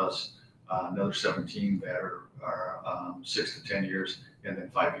less with us, another 17 that are 6 to 10 years, and then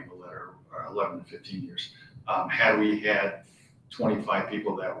 5 people that are 11 to 15 years. Had we had 25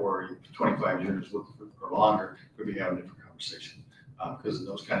 people that were 25 years with or longer, we'd be having a different conversation. Because in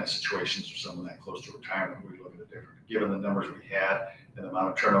those kind of situations, or someone that close to retirement, we look at it different. Given the numbers we had and the amount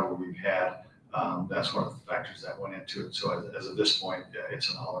of turnover we've had, that's one of the factors that went into it. So as of this point, it's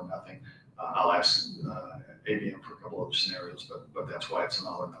an all or nothing. I'll ask ABM for a couple other scenarios, but that's why it's an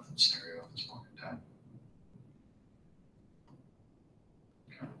all or nothing scenario at this point in time.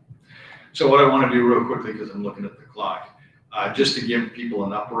 Okay. So what I want to do real quickly, because I'm looking at the clock, just to give people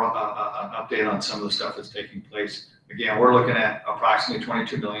an update on some of the stuff that's taking place. Again, we're looking at approximately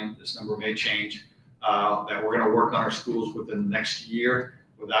 22 million. This number may change. That we're going to work on our schools within the next year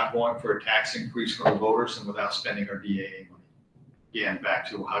without going for a tax increase from the voters and without spending our DAA money. Again, back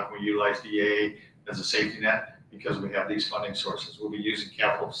to how can we utilize DAA as a safety net, because we have these funding sources. We'll be using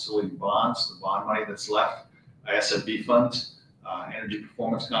capital facility bonds, the bond money that's left, SFB funds, energy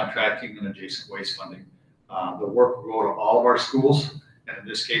performance contracting, and adjacent waste funding. The work will go to all of our schools, and in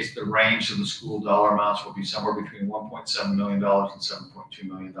this case, the range of the school dollar amounts will be somewhere between $1.7 million and $7.2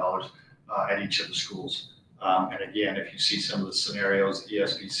 million at each of the schools. And again, if you see some of the scenarios, the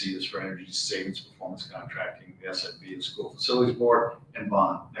ESPC is for energy savings performance contracting, the SFB is School Facilities Board, and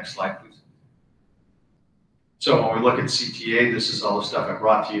bond. Next slide, please. So when we look at CTA, this is all the stuff I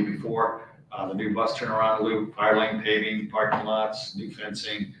brought to you before. The new bus turnaround loop, fire lane paving, parking lots, new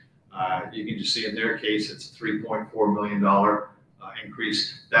fencing. You can just see in their case, it's a $3.4 million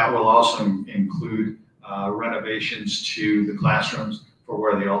increase. That will also include renovations to the classrooms for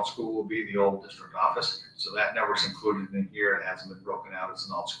where the alt school will be, the old district office. So that number's included in here. It hasn't been broken out as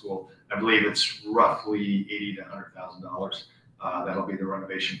an alt school. I believe it's roughly $80,000 to $100,000. That'll be the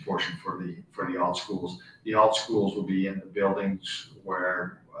renovation portion for the alt schools. The alt schools will be in the buildings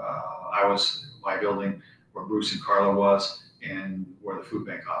where my building, where Bruce and Carla was, and where the food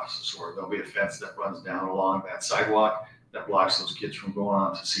bank offices were. There'll be a fence that runs down along that sidewalk that blocks those kids from going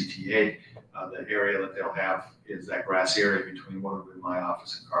on to CTA. The area that they'll have is that grass area between what would be my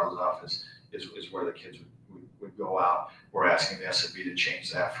office and Carla's office is where the kids would go out. We're asking the SFB to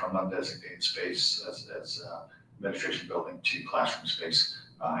change that from undesignated space as administration building to classroom space.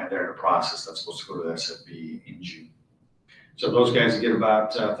 And they're in a process that's supposed to go to the SFB in June. So those guys get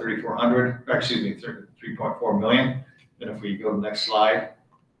about 3.4 million. Then if we go to the next slide,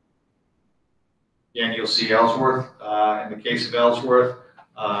 again, you'll see Ellsworth. In the case of Ellsworth,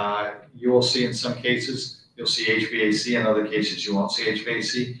 you will see in some cases, you'll see HVAC. In other cases, you won't see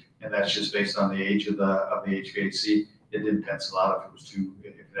HVAC. And that's just based on the age of the HVAC. It didn't pencil out if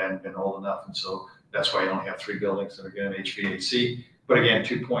it hadn't been old enough. And so that's why you only have 3 buildings that are getting HVAC. But again,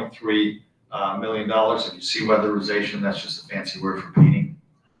 $2.3 million. If you see weatherization, that's just a fancy word for painting.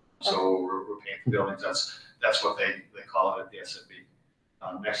 So we're painting the buildings. That's what they call it at the SFB.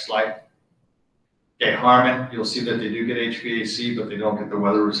 Next slide. Okay, Harmon, you'll see that they do get HVAC, but they don't get the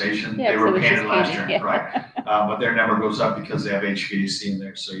weatherization. Yeah, they so were it's painted just last painted, year, yeah. right? But their number goes up because they have HVAC in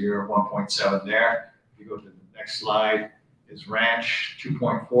there. So you're at 1.7 there. If you go to the next slide, is Ranch,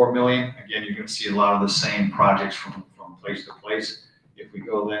 2.4 million. Again, you're going to see a lot of the same projects from place to place. If we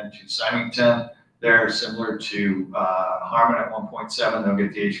go then to Symington, they're similar to Harmon at 1.7. They'll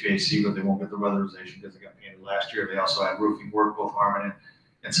get the HVAC, but they won't get the weatherization because they got painted last year. They also had roofing work. Both Harmon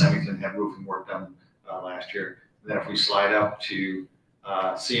and Symington had roofing work done last year. And then if we slide up to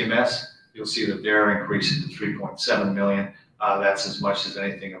CMS, you'll see that they're increasing to 3.7 million. That's as much as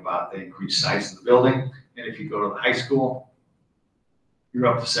anything about the increased size of the building. And if you go to the high school, you're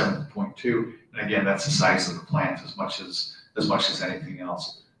up to 7.2. And again, that's the size of the plant as much as anything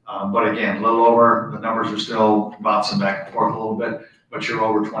else. But again, a little over, the numbers are still bouncing back and forth a little bit, but you're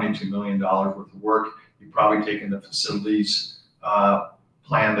over $22 million worth of work. You've probably taken the facilities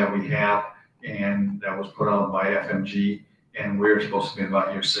plan that we have, and that was put on by FMG, and we're supposed to be in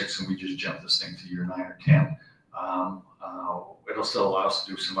about year 6, and we just jumped this thing to year 9 or 10. It'll still allow us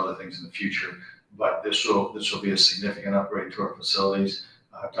to do some other things in the future, but this will be a significant upgrade to our facilities.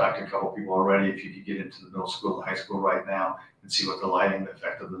 I've talked to a couple people already. If you could get into the middle school, the high school right now, and see what the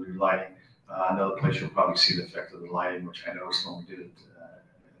effect of the new lighting. Another place you'll probably see the effect of the lighting, which I noticed when we did it,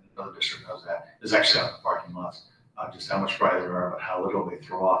 another district knows that, is actually out in the parking lots. Just how much brighter they are, but how little they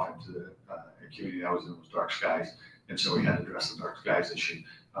throw off into the community that was in those dark skies. And so we had to address the dark skies issue.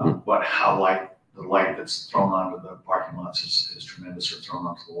 But how the light that's thrown onto the parking lots is tremendous, or thrown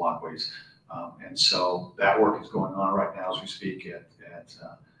onto the walkways. And so that work is going on right now as we speak at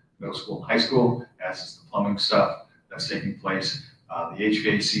middle school and high school, as is the plumbing stuff that's taking place. The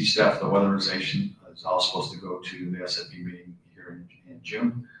HVAC stuff, the weatherization is all supposed to go to the SFB meeting here in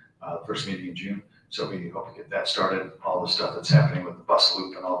June, the first meeting in June. So we hope to get that started. All the stuff that's happening with the bus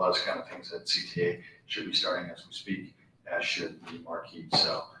loop and all those kind of things at CTA should be starting as we speak, as should the marquee.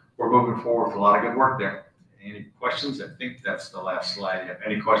 So we're moving forward with a lot of good work there. Any questions? I think that's the last slide. You have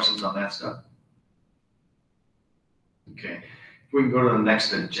any questions on that stuff? Okay, if we can go to the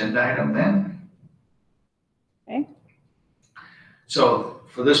next agenda item then. Okay. So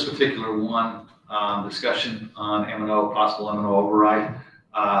for this particular one, discussion on M&O, possible M&O override,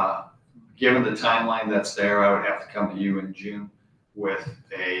 given the timeline that's there, I would have to come to you in June with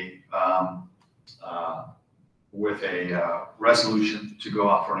a resolution to go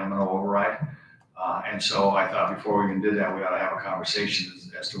out for an M&O override. And so I thought before we even did that, we ought to have a conversation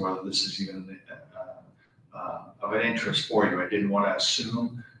as to whether this is even of an interest for you. I didn't want to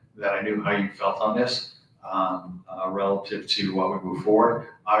assume that I knew how you felt on this relative to what we move forward.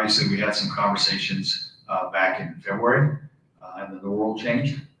 Obviously, we had some conversations back in February, and then the world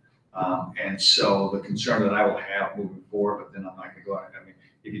changed. And so the concern that I will have moving forward, but then I'm not going to go on. I mean,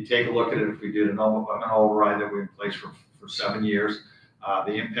 if you take a look at it, if we did an override that we in place for 7 years,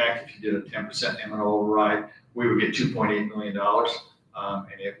 the impact, if you did a 10% M&O override, we would get $2.8 million.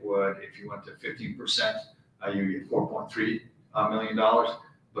 And it would, if you went to 15%, you get $4.3 million.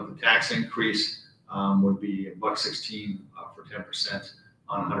 But the tax increase would be $1.16 for 10%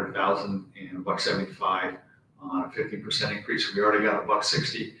 on 100,000 and $1.75 on a 15% increase. We already got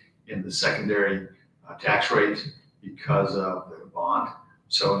 $1.60 in the secondary tax rate because of the bond.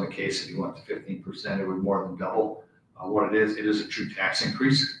 So in the case if you went to 15%, it would more than double what it is. It is a true tax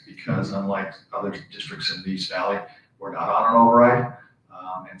increase because unlike other districts in the East Valley, we're not on an override.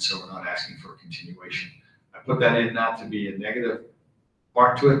 And so we're not asking for a continuation. I put that in not to be a negative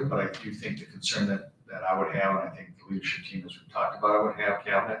part to it, but I do think the concern that I would have, and I think the leadership team, as we've talked about, I would have,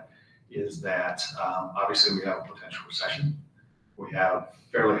 Cabinet, is that obviously we have a potential recession. We have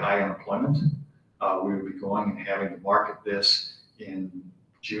fairly high unemployment. We would be going and having to market this in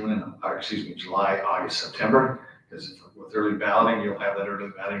July, August, September, because with early balloting, you'll have that early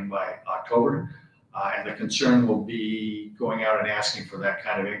balloting by October. And the concern will be going out and asking for that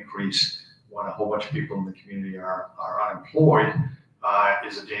kind of increase when a whole bunch of people in the community are unemployed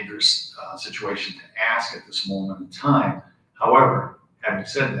is a dangerous situation to ask at this moment in time. However, having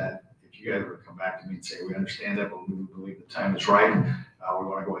said that, if you guys were to come back to me and say, we understand that, but we believe the time is right, we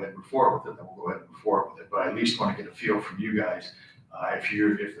want to go ahead and move forward with it, then we'll go ahead and move forward with it. But I at least want to get a feel from you guys.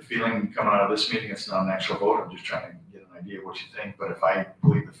 If the feeling coming out of this meeting, it's not an actual vote, I'm just trying to get an idea of what you think. But if I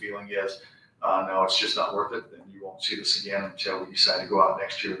believe the feeling is, no, it's just not worth it, then you won't see this again until we decide to go out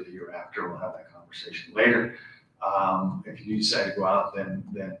next year or the year after. We'll have that conversation later. If you decide to go out, then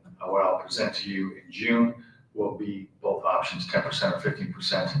what I'll present to you in June will be both options, 10% or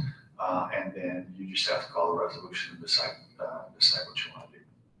 15%. And then you just have to call the resolution and decide what you want to do.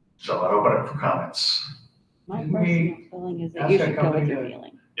 So I'll open it for comments. My Didn't personal we feeling is that ask you that should go with company your to-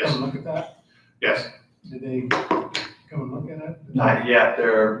 feeling. Yes. Come look at that? Yes. Did they come and look at it? Not yet.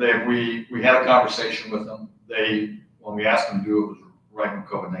 We had a conversation with them. When we asked them to do it, was right when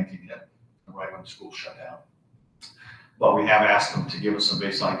COVID-19 hit, and right when the school shut down. But we have asked them to give us some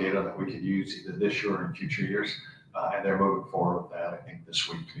baseline data that we could use either this year or in future years. And they're moving forward with that, I think, this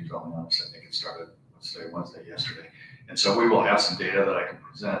week, to be totally honest. I think it started, Wednesday, yesterday. And so we will have some data that I can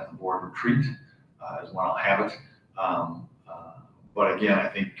present at the board retreat as when I'll have it. But again, I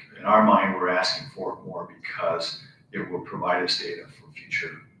think in our mind, we're asking for it more because it will provide us data for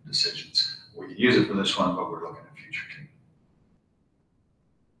future decisions. We can use it for this one, but we're looking at future too.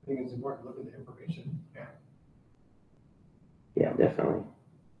 I think it's important to look at the information. Yeah, definitely.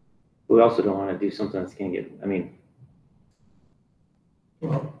 We also don't want to do something that's going to get, I mean,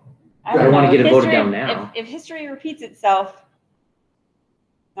 Well, I don't wanna know. get it voted History- down now. If history repeats itself,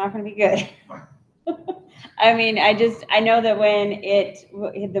 it's not gonna be good. I mean, I know that when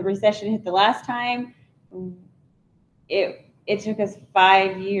the recession hit the last time, it took us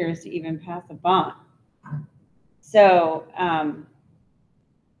 5 years to even pass a bond. So, I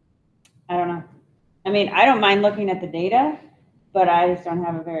don't know. I mean, I don't mind looking at the data, but I just don't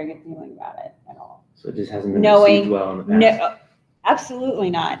have a very good feeling about it at all. so it just hasn't been Knowing- received well in the past. No, absolutely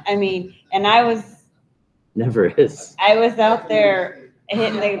not. I mean, and I was Never is. out there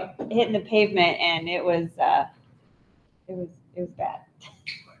hitting the pavement, and it was bad. I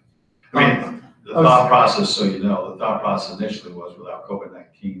mean, the thought process, so you know, the thought process initially was without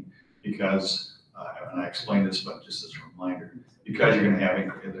COVID-19, because, and I explained this, but just as a reminder, because you're gonna have,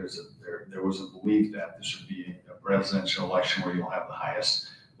 there was a belief that this would be a presidential election where you'll have the highest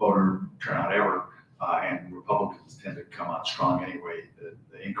voter turnout ever, and Republicans tend to come out strong anyway.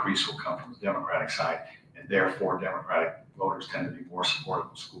 The increase will come from the Democratic side, and therefore Democratic voters tend to be more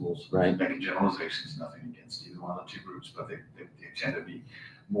supportive of schools. Right. Making generalizations, nothing against either one of the two groups, but they tend to be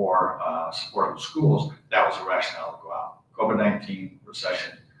more supportive of schools. That was a rationale to go out. COVID-19,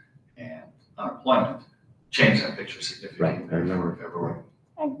 recession, and unemployment changed that picture significantly. Right, I remember. For February.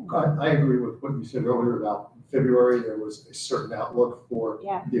 I agree with what you said earlier about February, there was a certain outlook for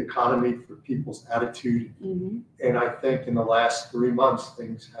Yeah. the economy, for people's attitude. Mhm. And I think in the last 3 months,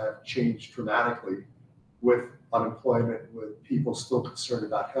 things have changed dramatically with unemployment, with people still concerned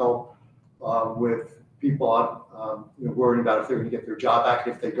about health, with people worrying about if they're going to get their job back,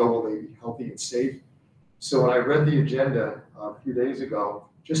 and if they go, will they be healthy and safe? So when I read the agenda a few days ago,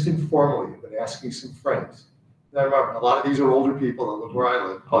 just informally, but asking some friends, and I remember a lot of these are older people that live where I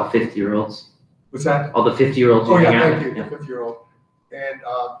live. All 50-year-olds. What's that? All the 50-year-olds. Oh, you yeah, hang out thank with. you, the 50-year-old. And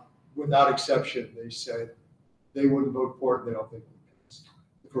without exception, they said they wouldn't vote for it, they don't think it is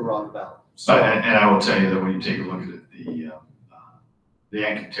for Ron Ballot. So, And I will tell you that when you take a look at it, the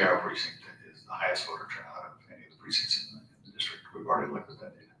Yankton Terra precinct is the highest voter turnout of any of the precincts in the district. We've already looked at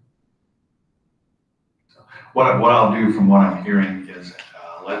that data. So what I'll do from what I'm hearing is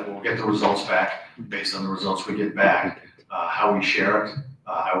we'll get the results back. Based on the results we get back, how we share it,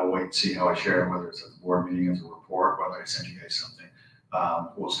 I will wait and see how I share it, whether it's at the board meeting as a report, whether I send you guys something.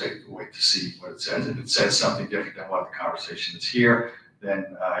 We'll wait to see what it says. If it says something different than what the conversation is here,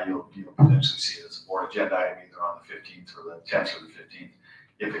 then you'll potentially see it as a board agenda item either on the 15th or the 10th or the 15th.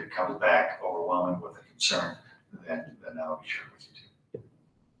 If it comes back overwhelming with a concern, then I'll be sharing with you too.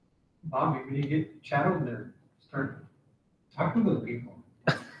 Bobby, when you get chat over there, start talking to the people.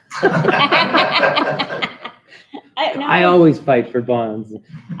 I always fight for bonds.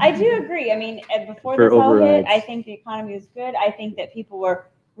 I do agree. I mean, before For this all hit, overrides. I think the economy was good. I think that people were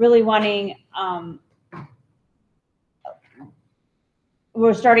really wanting,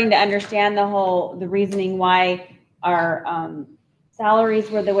 we're starting to understand the reasoning why our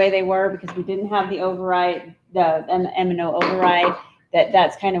salaries were the way they were, because we didn't have the override, the M&O override.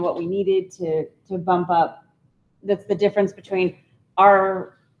 That's kind of what we needed to bump up. That's the difference between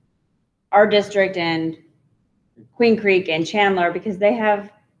our district and Queen Creek and Chandler, because they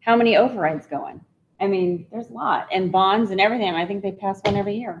have how many overrides going? I mean, there's a lot, and bonds and everything. I think they pass one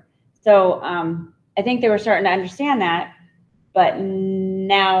every year. So I think they were starting to understand that, but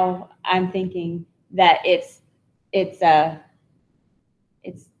now I'm thinking that it's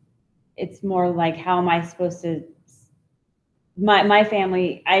more like, how am I supposed to? My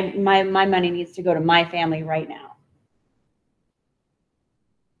family, my money needs to go to my family right now.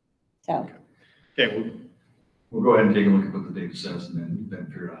 So. Okay, we'll go ahead and take a look at what the data says and then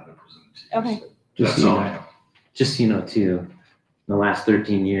figure out how to present it to you. Okay. Just That's so all you I know, know. just so you know too, in the last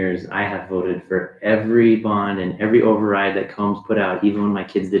 13 years, I have voted for every bond and every override that Combs put out, even when my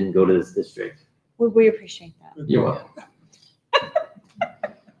kids didn't go to this district. We appreciate that. You're welcome.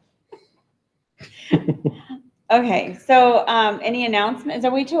 Okay, so any announcements?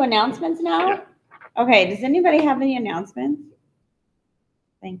 Are we to announcements now? Yeah. Okay, does anybody have any announcements?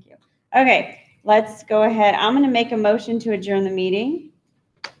 Thank you. Okay, let's go ahead. I'm going to make a motion to adjourn the meeting.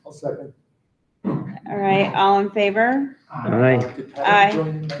 I'll second. All right, all in favor? All right. Did Patty Aye. join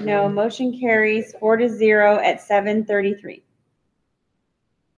in that No, one? motion carries 4-0 at 7:33.